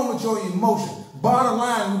nothing wrong with your emotion. Bottom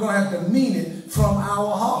line, we're going to have to mean it from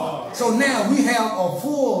our heart. So now we have a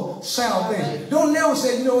full salvation. Don't never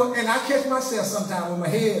say, you know what, and I catch myself sometimes with my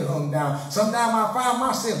head hung down. Sometimes I find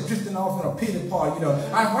myself drifting off in a pity party, you know.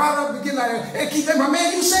 I rise up and get like that, and keep saying, my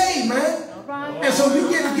man, you saved, man. And so you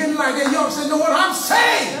get like that, you ought to say, you know what, I'm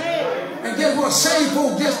saved. And guess what, saved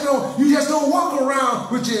folk just don't walk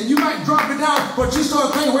around with you might drop it down, but you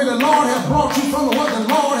start thinking where the Lord has brought you from and what the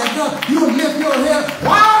Lord has done. You will lift your head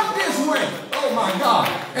wide this way. Oh my God.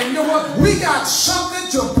 And you know what, we got something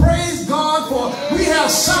to praise God for. We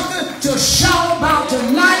have something to shout about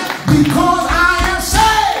tonight because I am saved.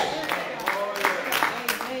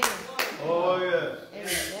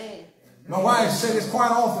 My wife said this quite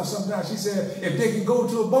often sometimes. She said, if they can go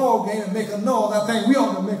to a ball game and make a noise, I think we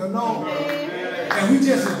ought to make a noise. And we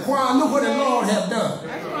just inquire, look what the Lord has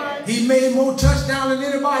done. He made more touchdowns than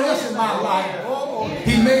anybody else in my life.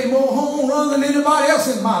 He made more home runs than anybody else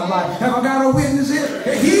in my life. Have I got a witness here?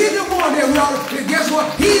 He's the one that we ought to, guess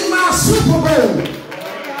what? He's my Super Bowl.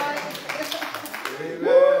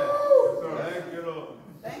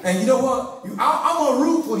 And you know what? I'm going to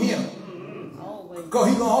root for him. Because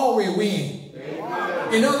he's going to always win.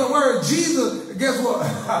 Amen. In other words, Jesus, guess what?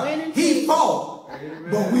 He fought,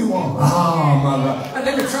 but we won. Oh, my God. And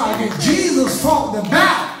let me try again. Jesus fought the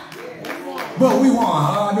battle, but we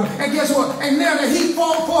won. And guess what? And now that he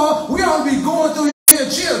fought for her, we ought to be going through here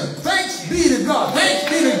cheering. Thanks be to God. Thanks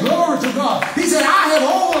be to glory to God. He said, I have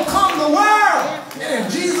overcome the world. And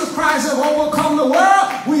if Jesus Christ has overcome the world,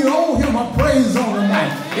 we owe him a praise on the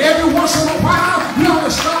night. Every once in a while, we ought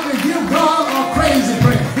to stop and give God a crazy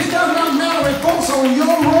praise. It does not matter if folks on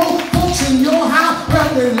your road, folks in your house,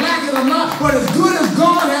 whether they like it or not, but as good as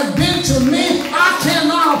God has been to me, I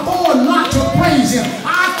cannot afford not to praise him.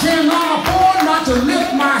 I cannot afford not to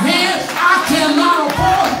lift my hand. I cannot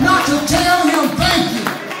afford not to tell him thank you.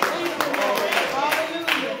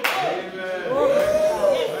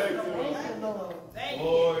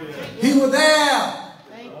 He was there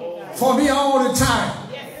for me all the time.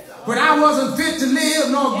 When I wasn't fit to live,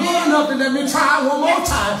 nor good enough to let me try one more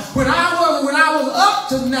time. When I was up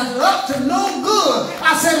to nothing, up to no good,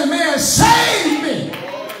 I said, the man saved me.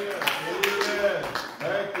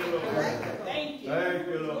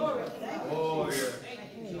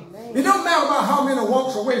 It don't matter about how many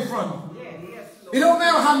walks away from you. It don't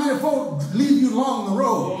matter how many folks leave you along the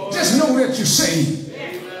road. Just know that you're saved.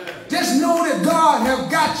 Just know that God has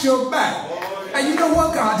got your back. And you know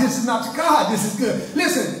what, God? This is not God. This is good.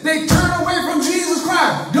 Listen, they turn away from Jesus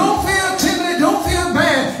Christ. Don't feel timid. Don't feel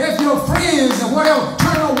bad if your friends and whatever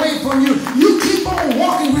turn away from you. You keep on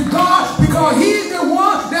walking with God because he's the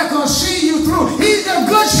one that's going to see you through. He's the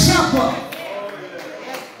good shepherd.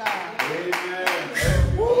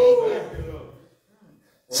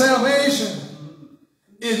 Salvation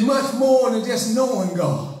is much more than just knowing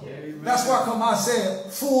God. That's why I said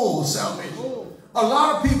full salvation. A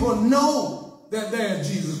lot of people know that there's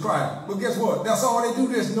Jesus Christ. But guess what? That's all they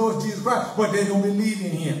do, just know it's Jesus Christ, but they don't believe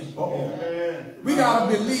in him. We got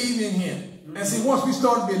to believe in him. And see, once we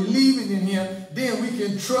start believing in him, then we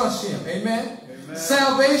can trust him. Amen?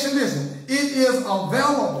 Salvation, listen, it is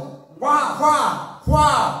available.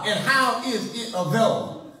 Why? And how is it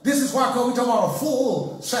available? This is why we're talking about a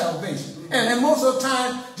full salvation. And most of the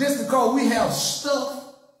time, just because we have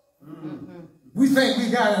stuff, we think we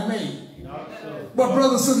got it made. But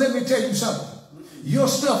brothers and sisters, let me tell you something. Your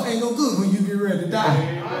stuff ain't no good when you get ready to die.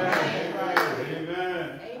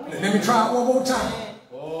 Amen. Let me try it one more time.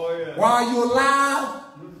 While you're alive,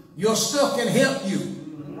 your stuff can help you.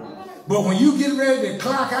 But when you get ready to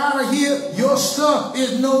clock out of here, your stuff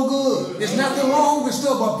is no good. There's nothing wrong with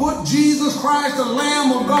stuff, but put Jesus Christ, the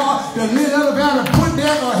Lamb of God, the little of God, and put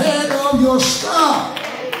that ahead of your stuff.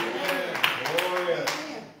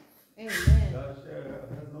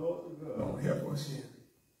 Help us here.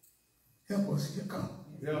 Help us here. Come.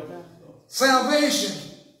 Salvation,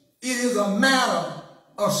 it is a matter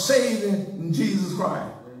of saving Jesus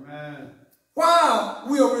Christ. Amen. Why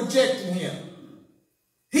we are rejecting him?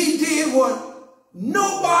 He did what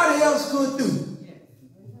nobody else could do.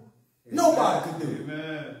 Nobody could do it.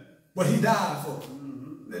 Amen. But he died for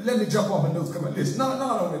it. Let me jump off my notes. Come on, listen.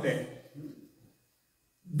 Not only that.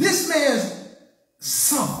 This man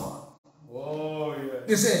suffered. Oh, yeah.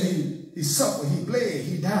 They said he suffered, he bled,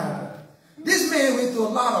 he died. This man went through a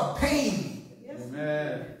lot of pain.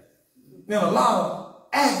 Amen. And a lot of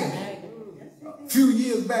agony. A few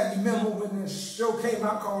years back, you remember when this show came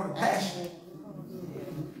out called The Passion?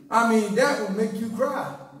 I mean, that will make you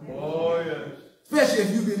cry. Oh, yes. Especially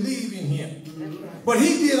if you believe in him. But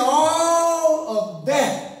he did all of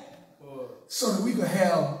that so that we could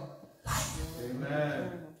have life.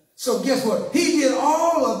 Amen. So guess what? He did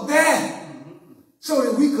all of that so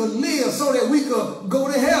that we could live, so that we could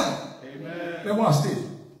go to heaven. Amen. Now watch this.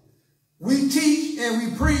 We teach and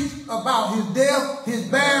we preach about his death, his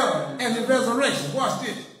burial, and his resurrection. Watch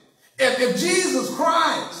this. If Jesus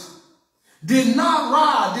Christ did not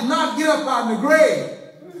rise, did not get up out of the grave,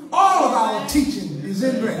 all of our teaching is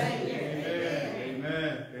in vain.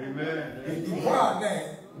 Amen. Amen. He quiet now.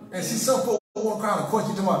 And see, some folks want to kind of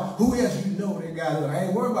question about who else you know that got it. I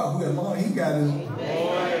ain't worried about who else, long he got it.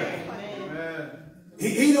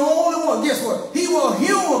 He the only one. Guess what? He was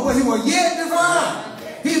human, but he was yet divine.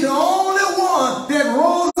 He's the only one that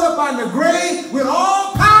rose up out of the grave with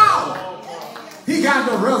all power. He got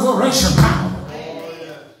the resurrection power.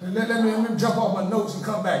 Let me jump off my notes and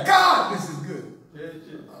come back. God, this is good.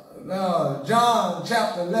 John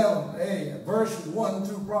chapter 11, verses 1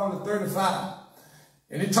 through probably 35.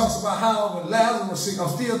 And it talks about how when Lazarus was sick, I'm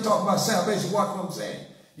still talking about salvation. Watch what I'm saying.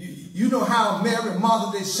 You know how Mary and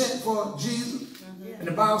Martha, they sent for Jesus? And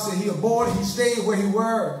the Bible said he aborted, he stayed where he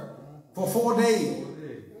were for 4 days.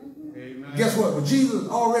 Amen. Guess what? But Jesus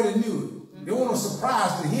already knew it. There wasn't no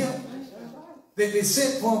surprise to him. They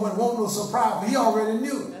sent for him, but there wasn't no surprise, but he already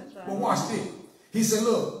knew it. Right. But watch this. He said,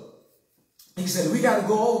 look, he said, we got to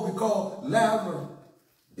go over because Lazarus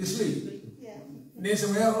is asleep. Yeah. And they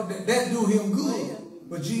said, well, that do him good.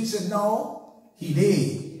 But Jesus said, no, he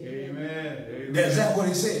did. Amen. That's exactly what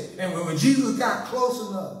he said. And when Jesus got close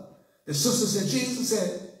enough, the sister said, Jesus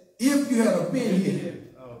said, if you had been here,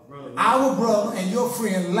 our brother and your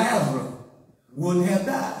friend Lazarus wouldn't have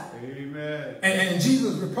died. Amen. And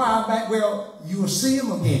Jesus replied back, well, you will see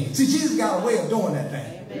him again. See, Jesus got a way of doing that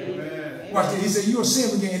thing. Amen. Watch this. He said, you will see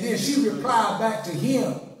him again. And then she replied back to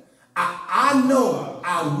him, I know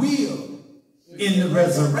I will in the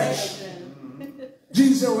resurrection.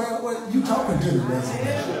 Jesus said, well, what you talking to the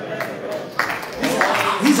resurrection?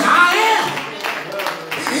 He said, I am.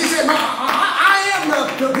 He said, I am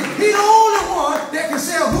he's the only one that can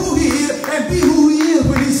say who he is and be who he is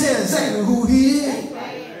when he said exactly who he is.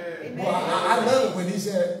 Well, I love it when he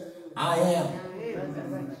said, I am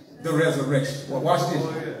the resurrection. Well, watch this.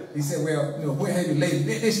 He said, well, you know, where have you laid?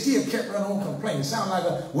 They still kept running on complaining. It sounded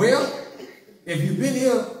like well, if you've been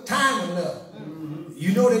here time enough,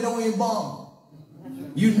 you know they don't embalm.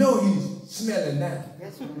 You know he's smelling now.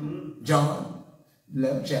 John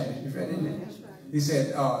 11 chapter, you read in there. He said,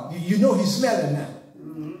 you know he's smelling now.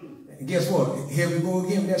 And guess what? Here we go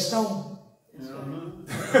again with that stone.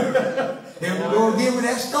 Here we go again with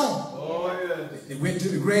that stone. They went to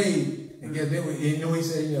the grave, and guess they were, you know, he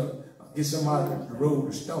said, you know, get somebody to roll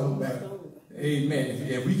the stone back. Amen.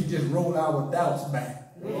 If we can just roll our doubts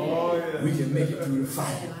back, we can make it through the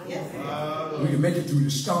fire. We can make it through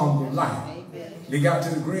the storm of life. They got to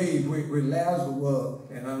the grave where Lazarus was,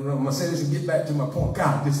 and I'm going to say this and get back to my point.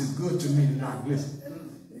 God, this is good to me tonight. Listen,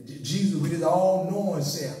 Jesus with his all-knowing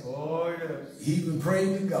self, he even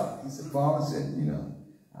prayed to God. He said, Father said, you know,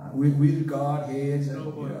 we the Godheads, and,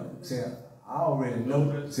 you know, said, I already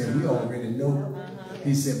know. Said, we already know.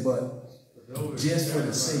 He said, but just for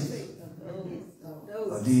the sake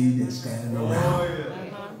of these that standing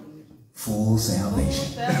around, full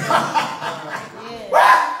salvation.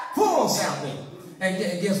 Full salvation.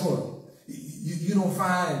 And guess what? You don't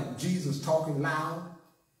find Jesus talking loud.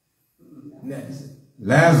 Now, he said,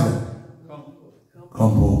 Lazarus,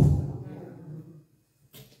 come over.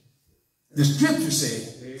 The scripture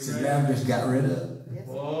said Lazarus got rid of.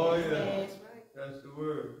 Oh, yeah. That's the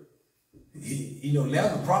word. You know,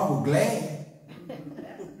 Lazarus probably was glad.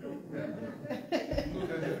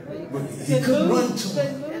 But he couldn't run to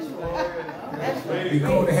him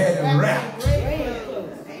because they had him wrapped.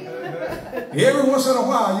 Every once in a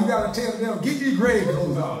while, you got to tell them, get your grave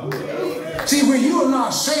clothes on. See, when you are not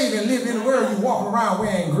saved and live in the world, you walk around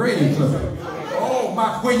wearing grave clothes. Oh,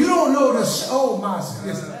 my. When you don't know this, oh, my.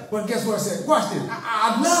 But guess what I said? Watch this.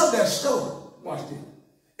 I love that story. Watch this.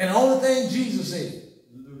 And the only thing Jesus said,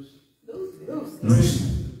 loose.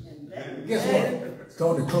 Guess what?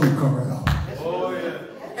 Throw the clothes come right off. Oh, yeah.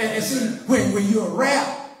 And see, when you're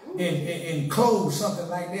wrapped in clothes, something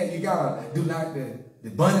like that, you got to do like the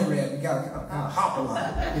bunny rabbit. You got to kind of hop a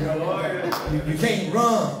lot. You know, you can't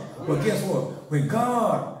run. But guess what?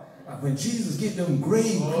 When Jesus get them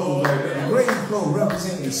grave clothes, the grave clothes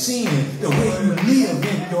represent the sin, the way you live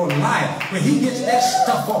in your life. When he gets that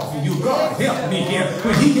stuff off of you, God help me here.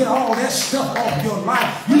 When he get all that stuff off your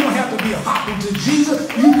life, you don't have to be hopping to Jesus.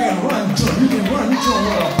 You can run to him. You can run to him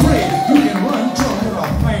with a prayer. You can run to him with a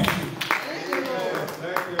thank you.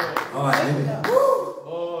 Thank you. All right, let me go.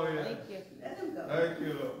 Oh, yeah. Thank you. Thank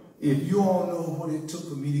you, Lord. If you all know what it took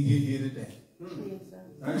for me to get here today.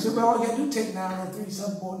 You said, well, all you got to do is take 903.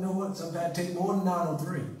 Some boy know what? Sometimes take more than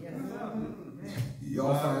 903.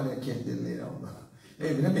 Y'all find that catch that later on.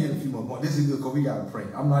 Hey, let me hit a few more points. This is good because we got to pray.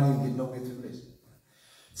 I'm not even getting nowhere through this.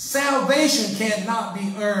 Salvation cannot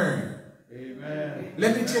be earned. Amen.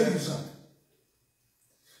 Let me tell you something.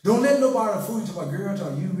 Don't let nobody fool you to my girl.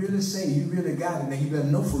 You really say you really got it. Now you better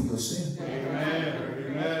know for yourself. Amen.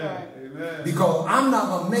 Amen. Because I'm not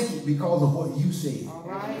going to make it because of what you said.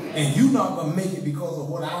 And you're not going to make it because of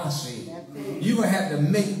what I said. You're going to have to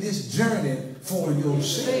make this journey for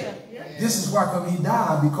yourself. This is why come he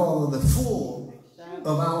died, because of the full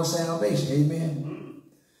of our salvation. Amen.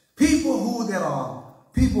 People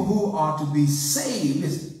who are to be saved,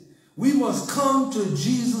 listen, we must come to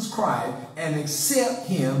Jesus Christ and accept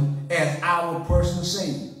him as our personal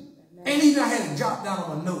Savior. And even I had to jot down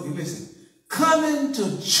on my note. Listen. Coming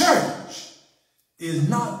to church is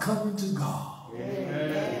not coming to God.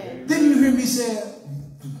 Amen. Didn't you hear me say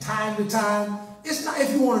from time to time, it's not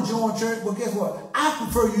if you want to join church, but guess what? I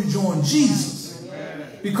prefer you join Jesus. Amen.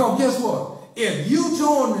 Because guess what? If you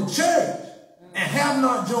join the church and have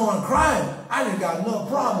not joined Christ, I just got no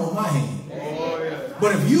problem on my hand. Oh, yeah.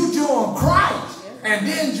 But if you join Christ and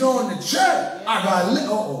then join the church, I got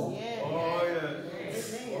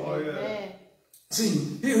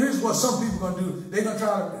See, here's what some people are going to do. They're going to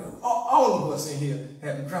try to, all of us in here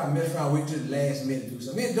have been trying to mess around, wait till the last minute to do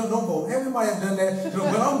something. Don't go. Everybody has done that. So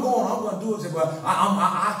when I'm going to do it. Say, well,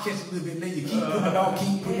 I'll catch it a little bit later. You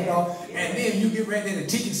keep putting it off, and then you get ready, the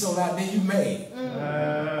ticket sold out, then you mad.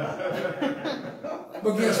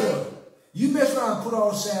 But guess what? You mess around and put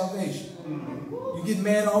off salvation. You get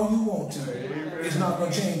mad all you want to. It's not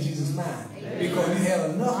going to change Jesus' mind. Because you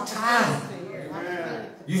had enough time.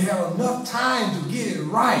 You have enough time to get it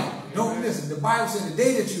right. Don't listen. The Bible said, the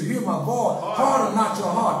day that you hear my voice, harden not your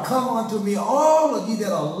heart. Come unto me, all of you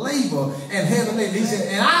that are labor and heavy laden. He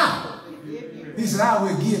said, I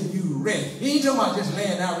will give you rest. He ain't talking about just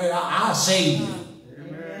laying out rest. I'll save you.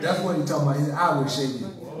 That's what he's talking about. He said, I will save you.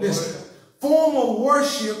 Listen. Form of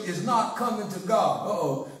worship is not coming to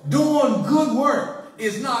God. Doing good work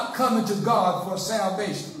is not coming to God for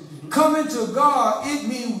salvation. Coming to God, it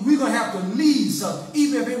means we're going to have to leave something.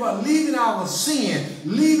 Even if it was leaving our sin,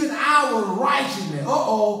 leaving our righteousness.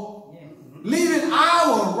 Leaving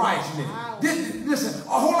our righteousness. Listen,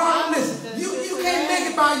 hold on, listen. You can't make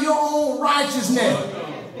it by your own righteousness.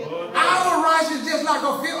 Our righteousness just like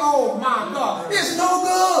a field. Oh my God, it's no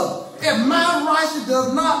good. If my righteousness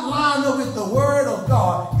does not line up with the word of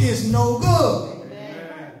God, it's no good.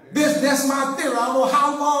 That's my theory. I don't know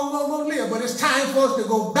how long we're going to live, but it's time for us to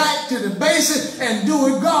go back to the basics and do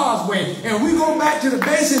it God's way. And we go back to the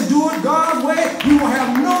basics and do it God's way, we will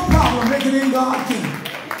have no problem making it in God's kingdom.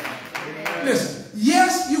 Listen,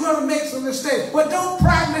 yes, you're going to make some mistakes, but don't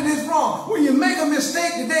practice this wrong. When you make a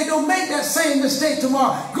mistake today, don't make that same mistake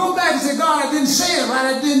tomorrow. Go back and say, God, I didn't say it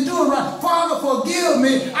right. I didn't do it right. Father, forgive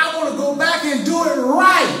me. I want to go back and do it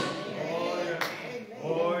right.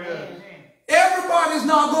 Everybody's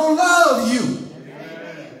not going to love you.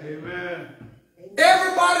 Amen.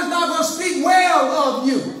 Everybody's not going to speak well of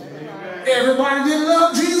you. Amen. Everybody didn't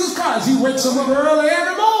love Jesus Christ. He wakes them up early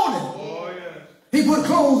every morning. He put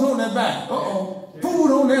clothes on their back.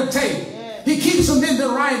 Food on their table. He keeps them in the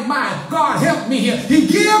right mind. God help me here. He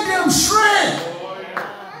gives them strength.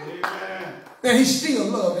 And he still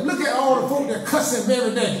loves them. Look at all the folk that cuss him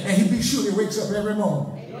every day, and he be sure he wakes up every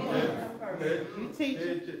morning.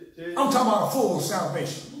 I'm talking about a full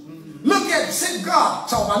salvation. Look at, since God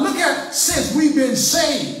talking about, look at since we've been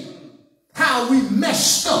saved, how we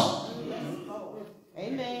messed up.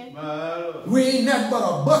 Amen. We ain't nothing but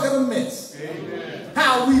a bucket of mess. Amen.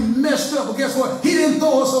 How we messed up. But guess what? He didn't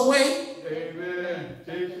throw us away. Amen.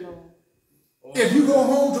 If you go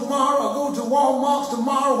home tomorrow or go to Walmart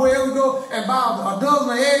tomorrow, wherever you go, and buy a dozen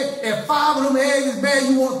of eggs, if 5 of them eggs is bad,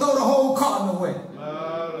 you won't throw the whole carton away.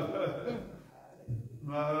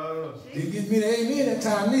 You give me the amen that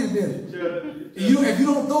time, neither did it. If you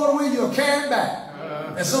don't throw it away, you'll carry it back.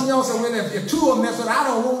 And some of y'all say, well, if 2 of them mess up, I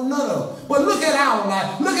don't want none of them. But look at our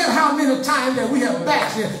life. Look at how many times that we have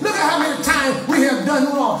backslid. Look at how many times we have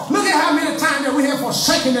done wrong. Look at how many times that we have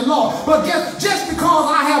forsaken the Lord. But just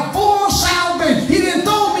because I have full salvation, he didn't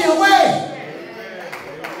throw me away.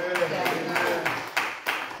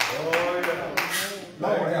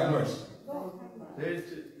 Lord have mercy.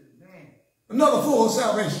 Another full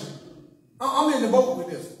salvation. I'm in the boat with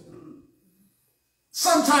this.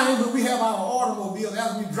 Sometimes when we have our automobiles,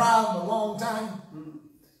 as we drive them a long time,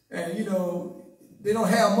 and you know, they don't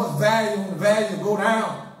have much value, and the value go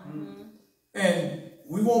down. And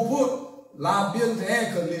we won't put liability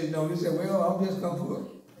and collision on it. We say, well, I'm just going to put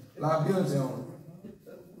liability on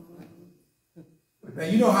it. Now,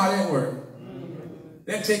 you know how that works.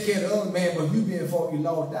 That take care of the other man, but you being fault, you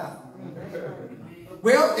lost out.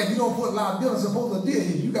 Well, if you don't put liability, suppose a deal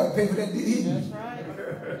hit you, got to pay for that deal hit you. That's right.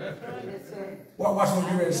 Watch what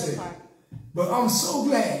you're ready to say. But I'm so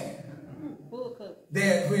glad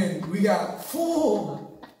that when we got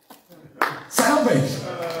full salvation,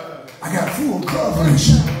 I got full coverage.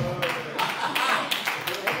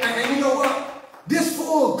 And you know what? This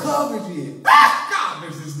full coverage is, God,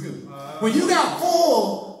 this is good. When you got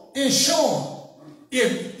full insurance,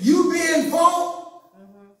 if you be in fault,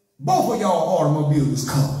 both of y'all automobiles is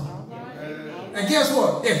covered. And guess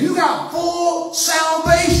what? If you got full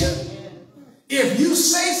salvation, if you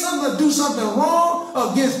say something or do something wrong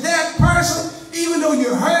against that person, even though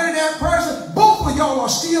you hurted that person, both of y'all are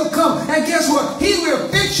still covered. And guess what? He will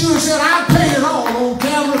fix you and say, I paid it all on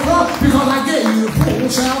Calvary cross because I gave you the full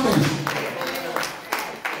salvation.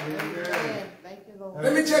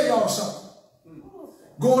 Let me tell y'all something.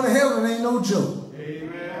 Going to heaven ain't no joke.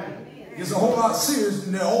 It's a whole lot serious,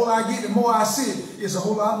 and the older I get, the more I see it. It's a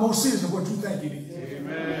whole lot more serious than what you think it is.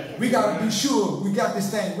 Amen. We got to be sure we got this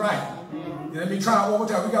thing right. Let me try it one more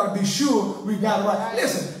time. We got to be sure we got it right.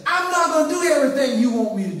 Listen, I'm not going to do everything you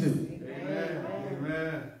want me to do.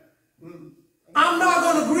 Amen. I'm not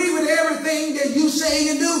going to agree with everything that you say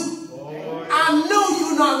and do.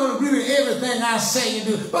 not going to agree with everything I say and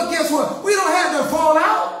do. But guess what? We don't have to fall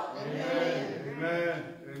out. Amen.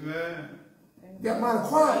 Amen. Got mighty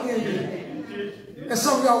quiet in here. And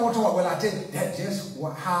some of y'all want to talk, well, I tell you, that's just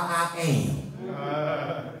how I am.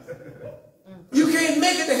 You can't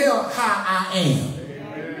make it to hell how I am.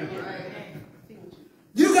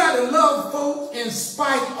 You got to love folks in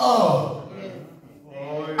spite of.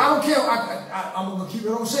 I don't care. I'm going to keep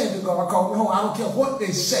it on saying because I call me home. I don't care what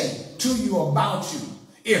they say to you about you.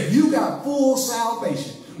 If you got full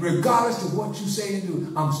salvation, regardless of what you say and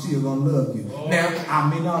do, I'm still going to love you. Now, I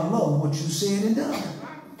may not love what you said and done,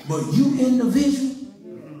 but you individual,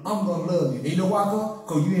 I'm going to love you. And you know why, God?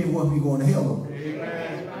 Because you ain't want me going to hell.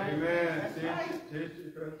 Amen. Amen.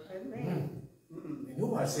 Ain't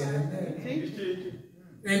nobody said anything.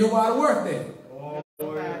 Ain't nobody worth that.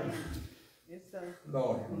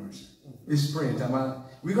 Lord have mercy. It's spring time.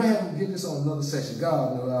 We're going to have to get this on another session.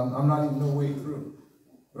 God, I'm not even no way through.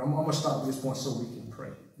 But I'm going to stop at this point so we can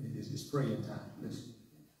pray. It's praying time. Listen.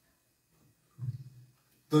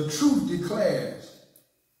 The truth declares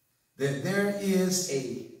that there is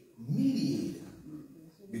a mediator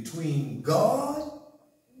between God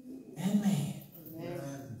and man.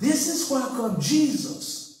 This is why come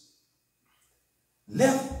Jesus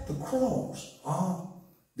left the cross,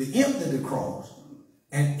 emptied the cross,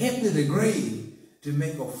 and emptied the grave to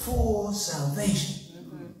make a full salvation.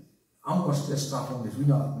 I'm going to just stop on this. We're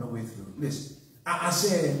not no way through. Listen, I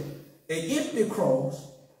said an empty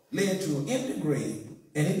cross led to an empty grave,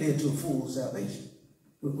 and it led to a full salvation.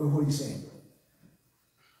 What are you saying?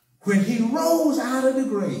 When he rose out of the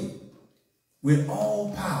grave with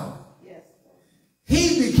all power,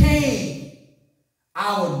 he became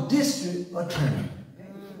our district attorney.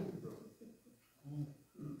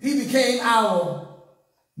 He became our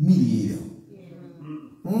mediator.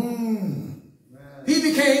 He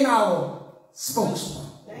became our spokesman.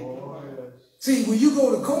 See, when you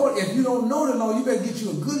go to court, if you don't know the law, you better get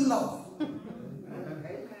you a good lawyer.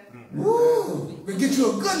 Woo! But get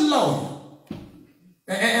you a good lawyer.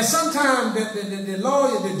 And sometimes the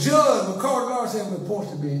lawyer, the judge will call the lawyer and say, we'll report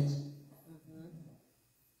the bench.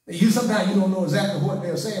 Sometimes you don't know exactly what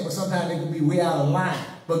they're saying, but sometimes they can be way out of line.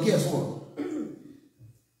 But guess what?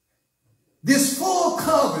 This full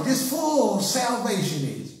cover, this full salvation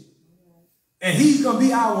is. And he's going to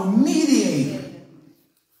be our mediator.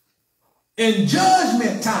 In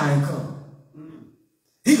judgment time comes,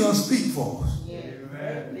 he's going to speak for us.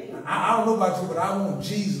 I don't know about you, but I want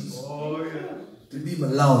Jesus to be my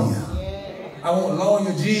lawyer. I want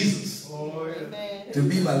lawyer Jesus to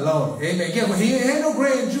be my lawyer. Amen. Guess what? He ain't no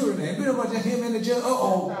grand jury. Ain't been about just him and the judge.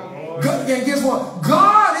 God, guess what?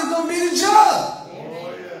 God is going to be the judge.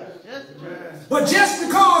 But just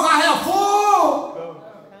because I have full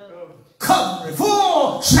coverage,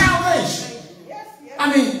 full salvation,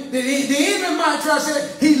 I mean, the enemy might try to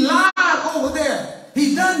say, he lied over there.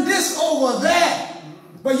 He done this over there.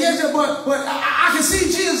 But yes, but I can see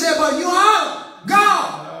Jesus said, but you are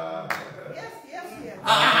God.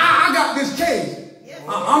 I got this case.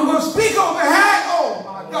 I'm going to speak on behalf. Oh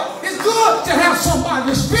my God. It's good to have somebody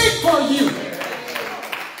to speak for you.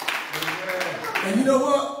 And you know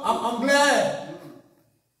what? I'm glad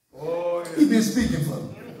he's been speaking for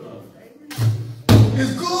me.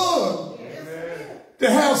 It's good to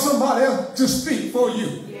have somebody else to speak for you.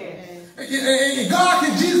 And God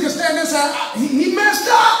Jesus can stand there and say, he messed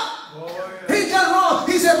up. He done wrong.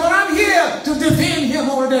 He said, but I'm here to defend him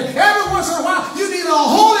over there. Every once in a while, you need a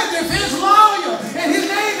holy defense lawyer. And his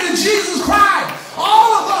name is Jesus Christ.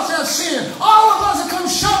 All of us have sinned. All of us have come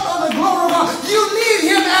short of the glory of God. You need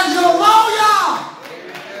him as your lawyer.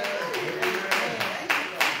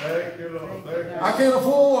 Thank you, Lord. I can't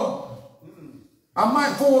afford. I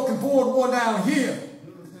might can afford one down here.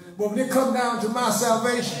 But when it comes down to my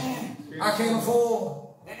salvation, I can't afford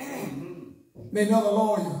another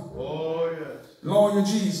lawyer. Lawyer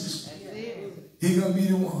Jesus. He's going to be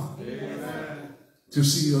the one to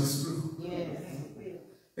see us through.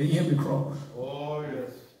 An empty cross.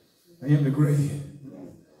 An empty grave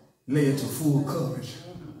led to full coverage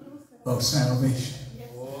of salvation.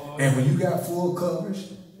 And when you got full coverage,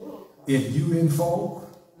 if you in fault,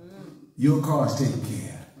 your car's taken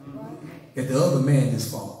care of. If the other man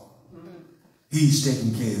is fault, he's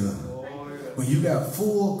taken care of. When you got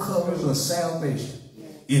full coverage of salvation,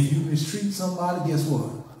 if you mistreat somebody, guess what?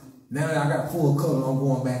 Now that I got full coverage, I'm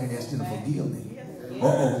going back and asking them to forgive me.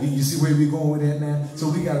 You see where we're going with that now? So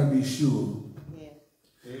we got to be sure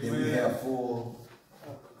that we have full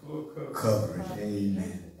coverage.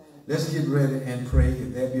 Amen. Let's get ready and pray.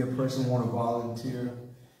 If there be a person want to volunteer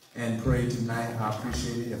and pray tonight, I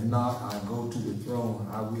appreciate it. If not, I go to the throne.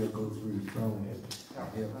 I will go through the throne.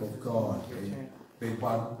 Help of God. Big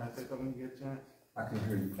pardon? Can I say something to get a chance? I can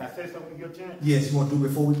hear you. Can I say something to get a chance? Yes, you want to do it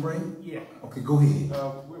before we pray? Yeah. Okay, go ahead.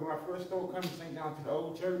 When I first started coming sing down to the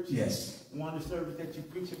old church, Yes. one of the services that you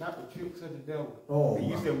preach about the tricks of the devil. Oh, and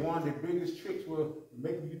you said one of the biggest tricks was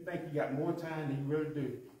making you think you got more time than you really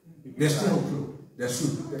do. That's still true. That's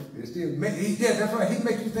true. Yeah, that's right. He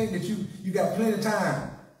makes you think that you got plenty of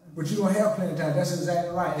time, but you don't have plenty of time. That's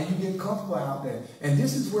exactly right. And you get comfortable out there. And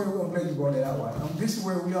this is where I'm glad you brought that out. This is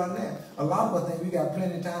where we are now. A lot of us think we got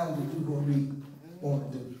plenty of time to do what we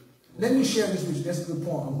want to do. Let me share this with you. That's a good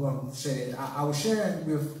point. I'm going to say it. I was sharing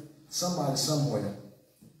with somebody somewhere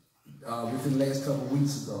within the last couple of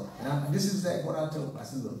weeks ago. And this is exactly what I told them. I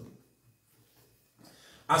said, look.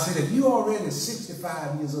 I said, if you're already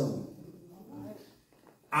 65 years old,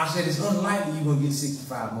 I said, it's unlikely you're going to get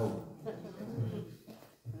 65 more.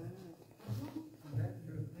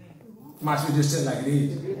 Might as well just say it like it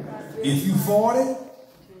is. If you 40,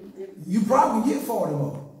 you probably get 40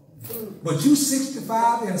 more. But you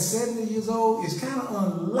 65 and 70 years old, it's kind of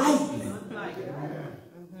unlikely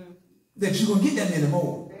that you're going to get that many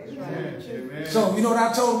more. So, you know what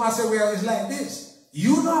I told him? I said, well, it's like this.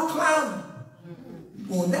 You're not climbing. You're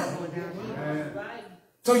going down.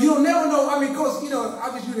 So you'll never know. I mean, of course, you know,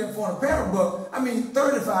 I just use that for a parable, but I mean,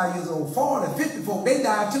 35 years old, 40, 54, they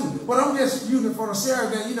die too. But I'm just using it for the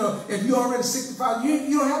sheriff that, you know, if you're already 65,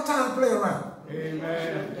 you don't have time to play around.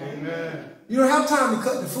 Amen. Amen. You don't have time to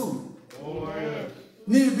cut the food. Oh, yeah.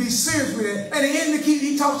 Need to be serious with it. And the end,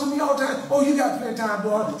 he talks to me all the time. Oh, you got plenty of time,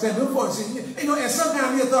 daughter. Say, look for it. You know, and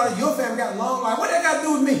sometimes you thought your family got a long life. What that got to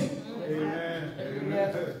do with me? Amen.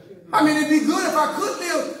 Amen. I mean, it'd be good if I could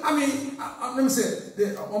live. I mean, let me say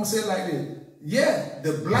it. I'm going to say it like this. Yeah,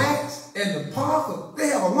 the blacks and the Parker, they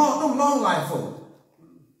have long life folks.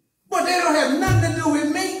 But they don't have nothing to do with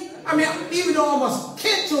me. I mean, even though I'm a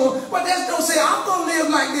kin to them, but that don't say I'm going to live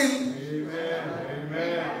like them.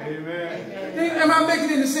 Amen. Am I making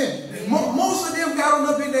any sense? Most of them got on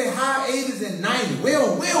up in their high 80s and 90s.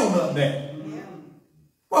 Well up there.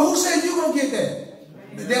 Well, who said you going to get that?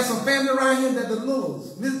 There's some family around here that the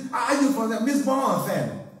Littles. I use for that Miss Bond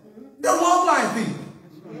family. They're long life people.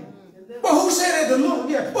 But who said that the Little?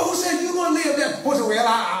 Yeah. But who said you gonna live there? Well,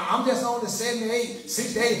 I'm just on the 78,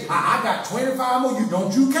 68. I got 25 more.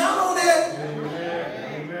 Don't you count on that?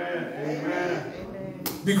 Amen.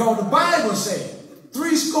 Because the Bible says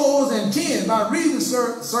 70 by reason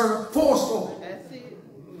serve 40. That's it.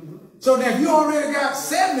 So that if you already got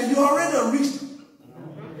 70, you already reached.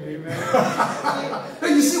 Amen.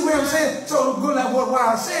 You see what I'm saying? So good like what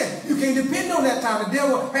I said. You can't depend on that time. The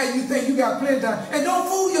devil had you think you got plenty of time. And don't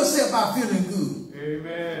fool yourself by feeling good.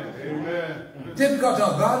 Amen. Amen. Just because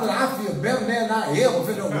God, I feel better than I ever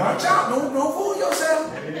feel. Watch out. Don't fool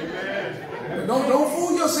yourself. Amen. Don't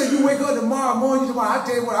fool yourself. You wake up tomorrow morning, you say, well, I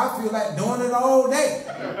tell you what, I feel like doing it all day.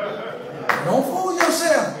 Don't fool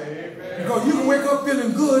yourself. Amen. Because you can wake up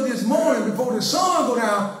feeling good this morning before the sun go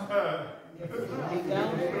down.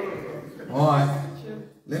 All right.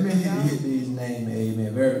 Let me hit these names.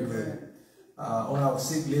 Amen. Very good. On our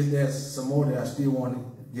sick list, there's some more that I still want to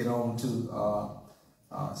get on to.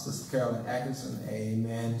 Sister Carolyn Atkinson.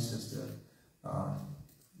 Amen. Sister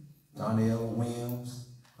Donnell Williams.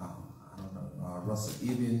 I don't know. Russell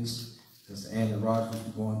Evans. Sister Annie Rogers will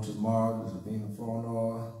be going tomorrow. Sister Vina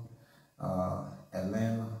Flournoy.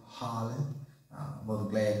 Atlanta Holly. Mother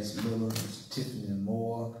Gladys Miller. Tiffany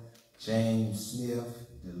Moore. James Smith.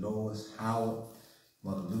 Dolores Howard,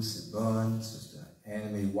 Mother Lucy Bunn, Sister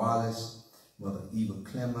Annie Mae Wallace, Mother Eva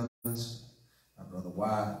Clemens, Brother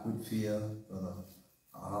Wyatt Whitfield, Brother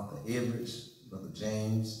Arthur Everett, Brother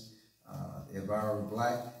James, Elvira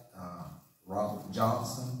Black, Robert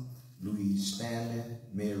Johnson, Louise Stanley,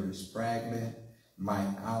 Mary Spragley,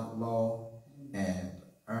 Mike Outlaw, and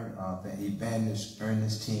Evangelist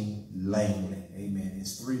Ernestine Langley. Amen.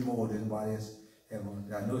 It's 3 more than anybody else.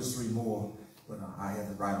 I know it's 3 more. But I have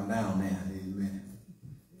to write them down now. Amen.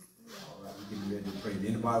 All right, we're getting ready to pray.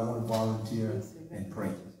 Anybody want to volunteer and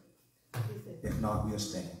pray? If not, we'll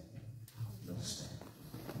stand. Let us stand.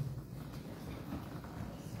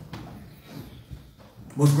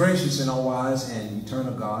 Most gracious and all wise and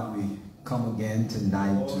eternal God, we come again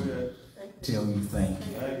tonight to tell you thank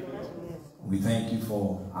you. We thank you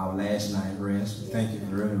for our last night rest. We thank you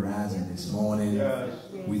for early rising this morning.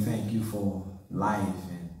 We thank you for life.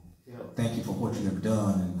 Thank you for what you have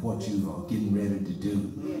done and what you are getting ready to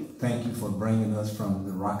do. Thank you for bringing us from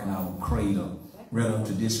the rock in our cradle right up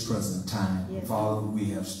to this present time. Father, we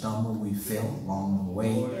have stumbled, we fell along the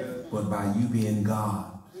way, but by you being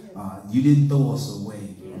God, you didn't throw us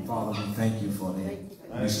away. And Father, we thank you for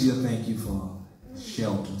that. We still thank you for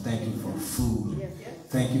shelter. Thank you for food.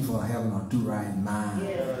 Thank you for having a do-right mind.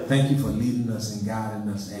 Thank you for leading us and guiding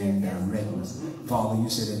us and directing us. Father, you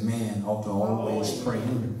said that man ought to always pray.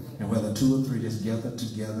 And whether 2 or 3 is gathered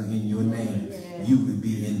together in your name, you will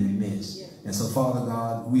be in the midst. And so, Father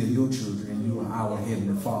God, we are your children and you are our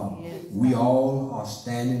Heavenly Father. We all are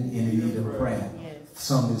standing in the need of prayer.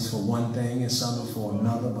 Some is for one thing and some is for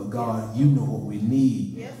another, but God, you know what we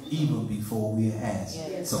need even before we ask.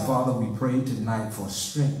 So Father, we pray tonight for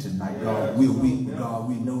strength tonight. God, we're weak, but God,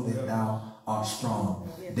 we know that thou art strong.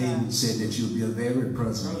 David said that you'll be a very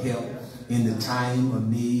present help in the time of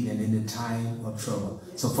need and in the time of trouble.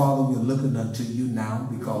 So Father, we're looking unto you now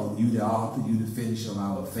because you the author, you the finisher of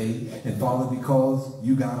our faith. And Father, because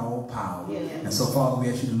you got all power. And so Father, we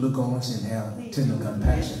ask you to look on us and have tender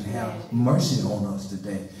compassion and have mercy on us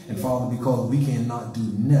today. And Father, because we cannot do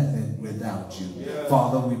nothing without you.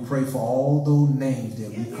 Father, we pray for all those names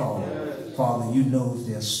that we call. Father, you know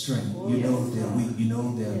their strength. You know their weak. You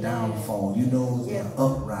know their downfall. You know their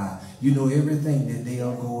uprise. You know everything that they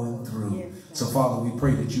are going through. So, Father, we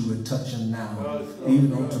pray that you would touch them now.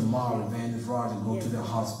 Even on tomorrow, Evangelist Roger go to the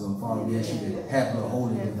hospital. Father, we ask you to have the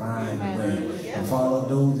holy divine way. And Father,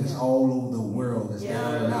 those that's all over the world, that's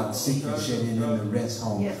down and out, sick and shut in the rest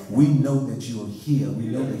home, we know that you are here. We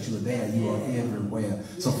know that you are there. You are everywhere.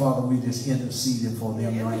 So, Father, we just interceding for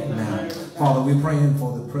them right now. Father, we're praying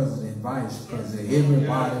for the president, vice president,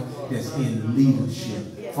 everybody that's in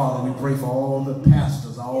leadership. Father, we pray for all the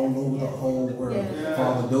pastors all over the whole world.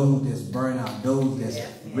 Father, those that's burnt out, those that's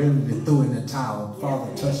ready to throw in the towel.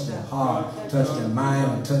 Father, touch their heart, touch their mind,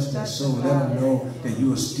 and touch their soul. Let them know that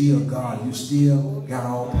you are still God. You still got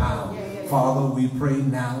all power. Father, we pray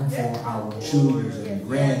now for our children and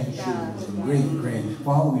grandchildren and great-grand.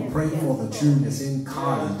 Father, we pray for the children that's in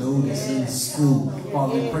college, those that's in school.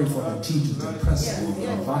 Father, we pray for the teachers, the principals,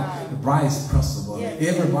 the vice principal,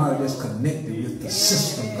 everybody that's connected with the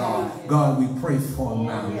system, God. God, we pray for them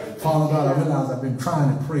now. Father God, I realize I've been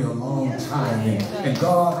trying to pray a long time. And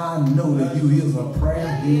God, I know that you is a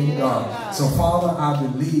prayer hearing God. So Father, I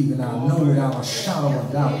believe and I know without a shadow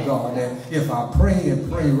of doubt, God, that if I pray and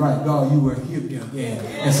pray right, God, you will hear me again.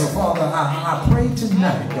 And so Father, I pray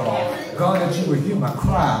tonight, God, that you will hear my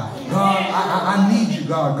cry. God, I need you,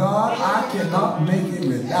 God. God, I cannot make it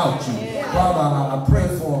without you. Father, I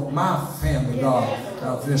pray for my family, God.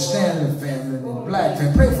 For the Stanley family and the Black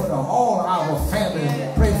family. Pray for all our families.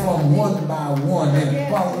 Pray for them one by one.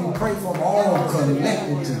 And Father, we pray for them all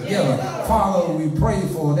collected together. Father, we pray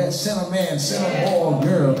for that sinner man, sinner boy,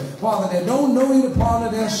 girl. Father, that don't know any part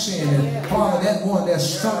of their sin. And Father, that one that's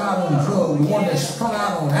strung out on drugs, the one that's strung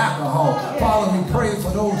out on alcohol. Father, we pray for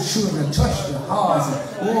those children. Touch their hearts.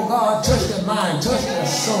 And, oh God, touch their mind, touch their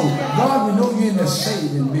soul. God, we know you're in the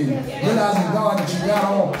saving business. Realizing, God, that you got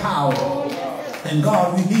all power. And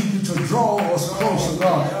God, we need you to draw us closer,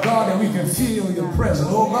 God. God, that we can feel your presence.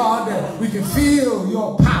 Oh God, that we can feel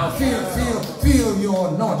your power, feel your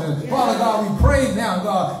anointing. Father God, we pray now,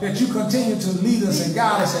 God, that you continue to lead us and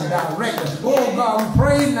guide us and direct us. Oh God, we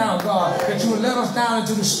pray now, God, that you will let us down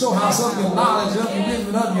into the storehouse of your knowledge, of your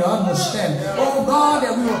wisdom, of your understanding. Oh God,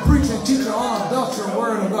 that we will preach and teach your unadulterated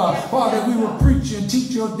word of God. Father, that we will preach and teach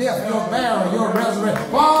your death, your burial, your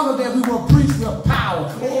resurrection. Father, that we will preach with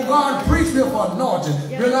power. Oh God, preach with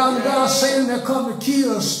anointing. Realizing God, Satan that come to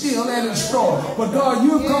kill, steal, and destroy. But God,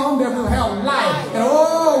 you come that we will have life. And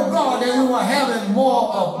oh God, that we will have it more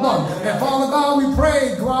abundant. And Father God, we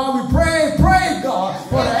pray, God, we pray, God,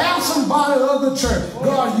 for the absent body of the church.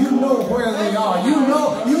 God, you know where they are. You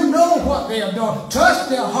know what they have done. Touch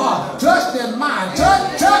their heart, touch their mind,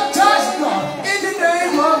 touch, God, in the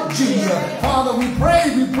name of Jesus. Father, we pray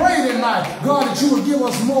tonight, God, that you will give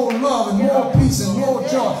us more love and more peace and more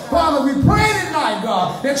joy. Father, we pray tonight,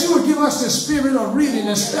 God, that you would give us the spirit of reading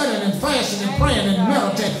and studying and fasting and praying and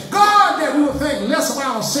meditating. God, that we will think less of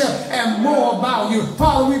ourselves and more about you.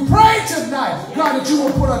 Father, we pray tonight, God, that you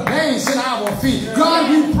will put a dance in our feet. God,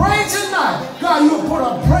 we pray tonight, God, you will put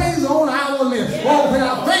a praise on our lips. Oh, when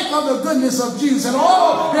I think of the goodness of Jesus and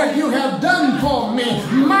all that you have done for me,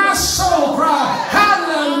 my soul cries,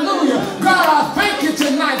 hallelujah. God, I thank you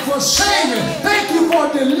tonight for saving. Thank you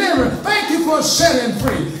for delivering. Thank you for setting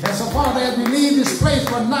free. And so, Father, as we leave this place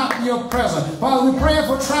but not your presence, Father, we pray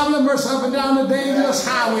for traveling mercy up and down the dangerous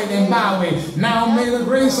highway and byway. Now may the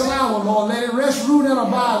grace of our Lord, let it rest, root, and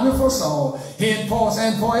abide with us all, henceforth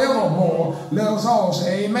and forevermore. Let us all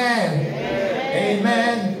say amen.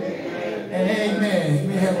 Amen. And amen.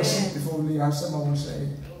 We have a seat before we leave. I have something I want to say.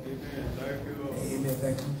 Amen.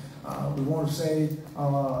 Thank you. We want to say,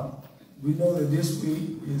 we know that this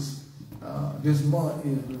week is This month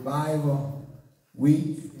is Revival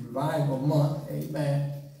Week, Revival Month,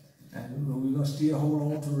 amen. And we're going to still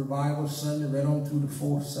hold on to Revival Sunday, right on through the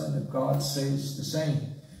fourth Sunday. God says the same.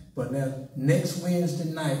 But now, next Wednesday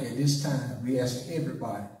night at this time, we ask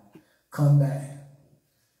everybody, come back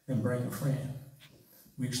and bring a friend.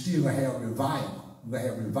 We're still going to have revival. We're going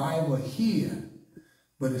to have revival here,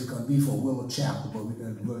 but it's going to be for Willow Chapel. But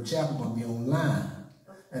Willow Chapel going to be online.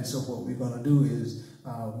 And so what we're going to do is,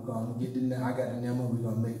 we're going to get I got the number,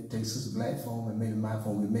 we're going to take Sister Black phone and maybe my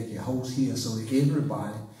phone, we make it host here so that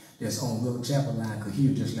everybody that's on Willow Chapel line could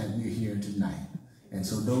hear just like we're here tonight. And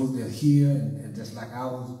so those that hear, and just like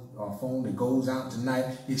our phone that goes out tonight,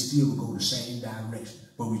 it still will go the same direction.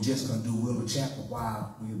 But we're just going to do Willow Chapel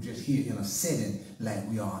while we're just here in a setting like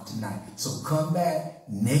we are tonight. So come back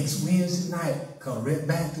next Wednesday night. Come right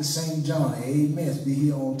back to St. John. Amen. Be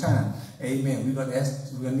here on time. Amen. We're going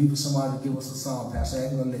to need for somebody to give us a song. Pastor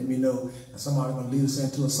Adam's going to let me know that somebody's going to lead us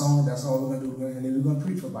into a song. That's all we're going to do. And then we're going to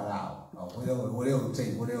preach for about an hour. Whatever it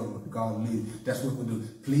takes, whatever God leads, that's what we'll do.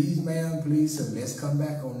 Please, ma'am, please, so let's come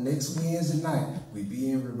back on next Wednesday night. We'll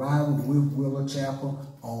be in revival with Willow Chapel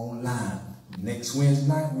online. Next Wednesday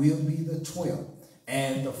night will be the 12th.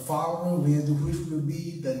 And the following Wednesday, which will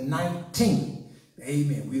be the 19th,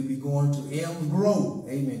 amen, we'll be going to Elm Grove,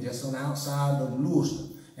 amen, just on the outside of Lewiston.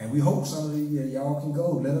 And we hope some of y'all can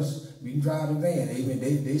go. We can drive the van. Amen.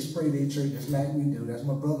 They spray their church just like we do. That's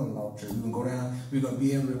my brother-in-law church. We're going to go down. We're going to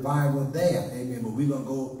be in revival there. Amen. But we're going to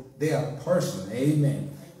go there personally.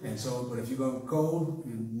 Amen. And so, but if you're going to go,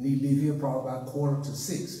 you need to leave here probably about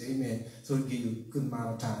 5:45. Amen. So it give you a good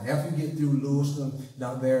amount of time. After you get through Lewiston,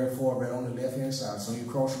 not very far, right on the left-hand side. So you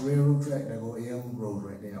cross the railroad track, there go Elm Road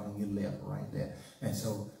right there on your left, right there. And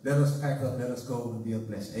so let us pack up, let us go and be a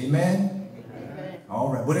blessing. Amen. All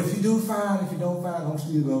right. But if you don't find, I'm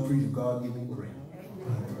still going to preach if God give me grace.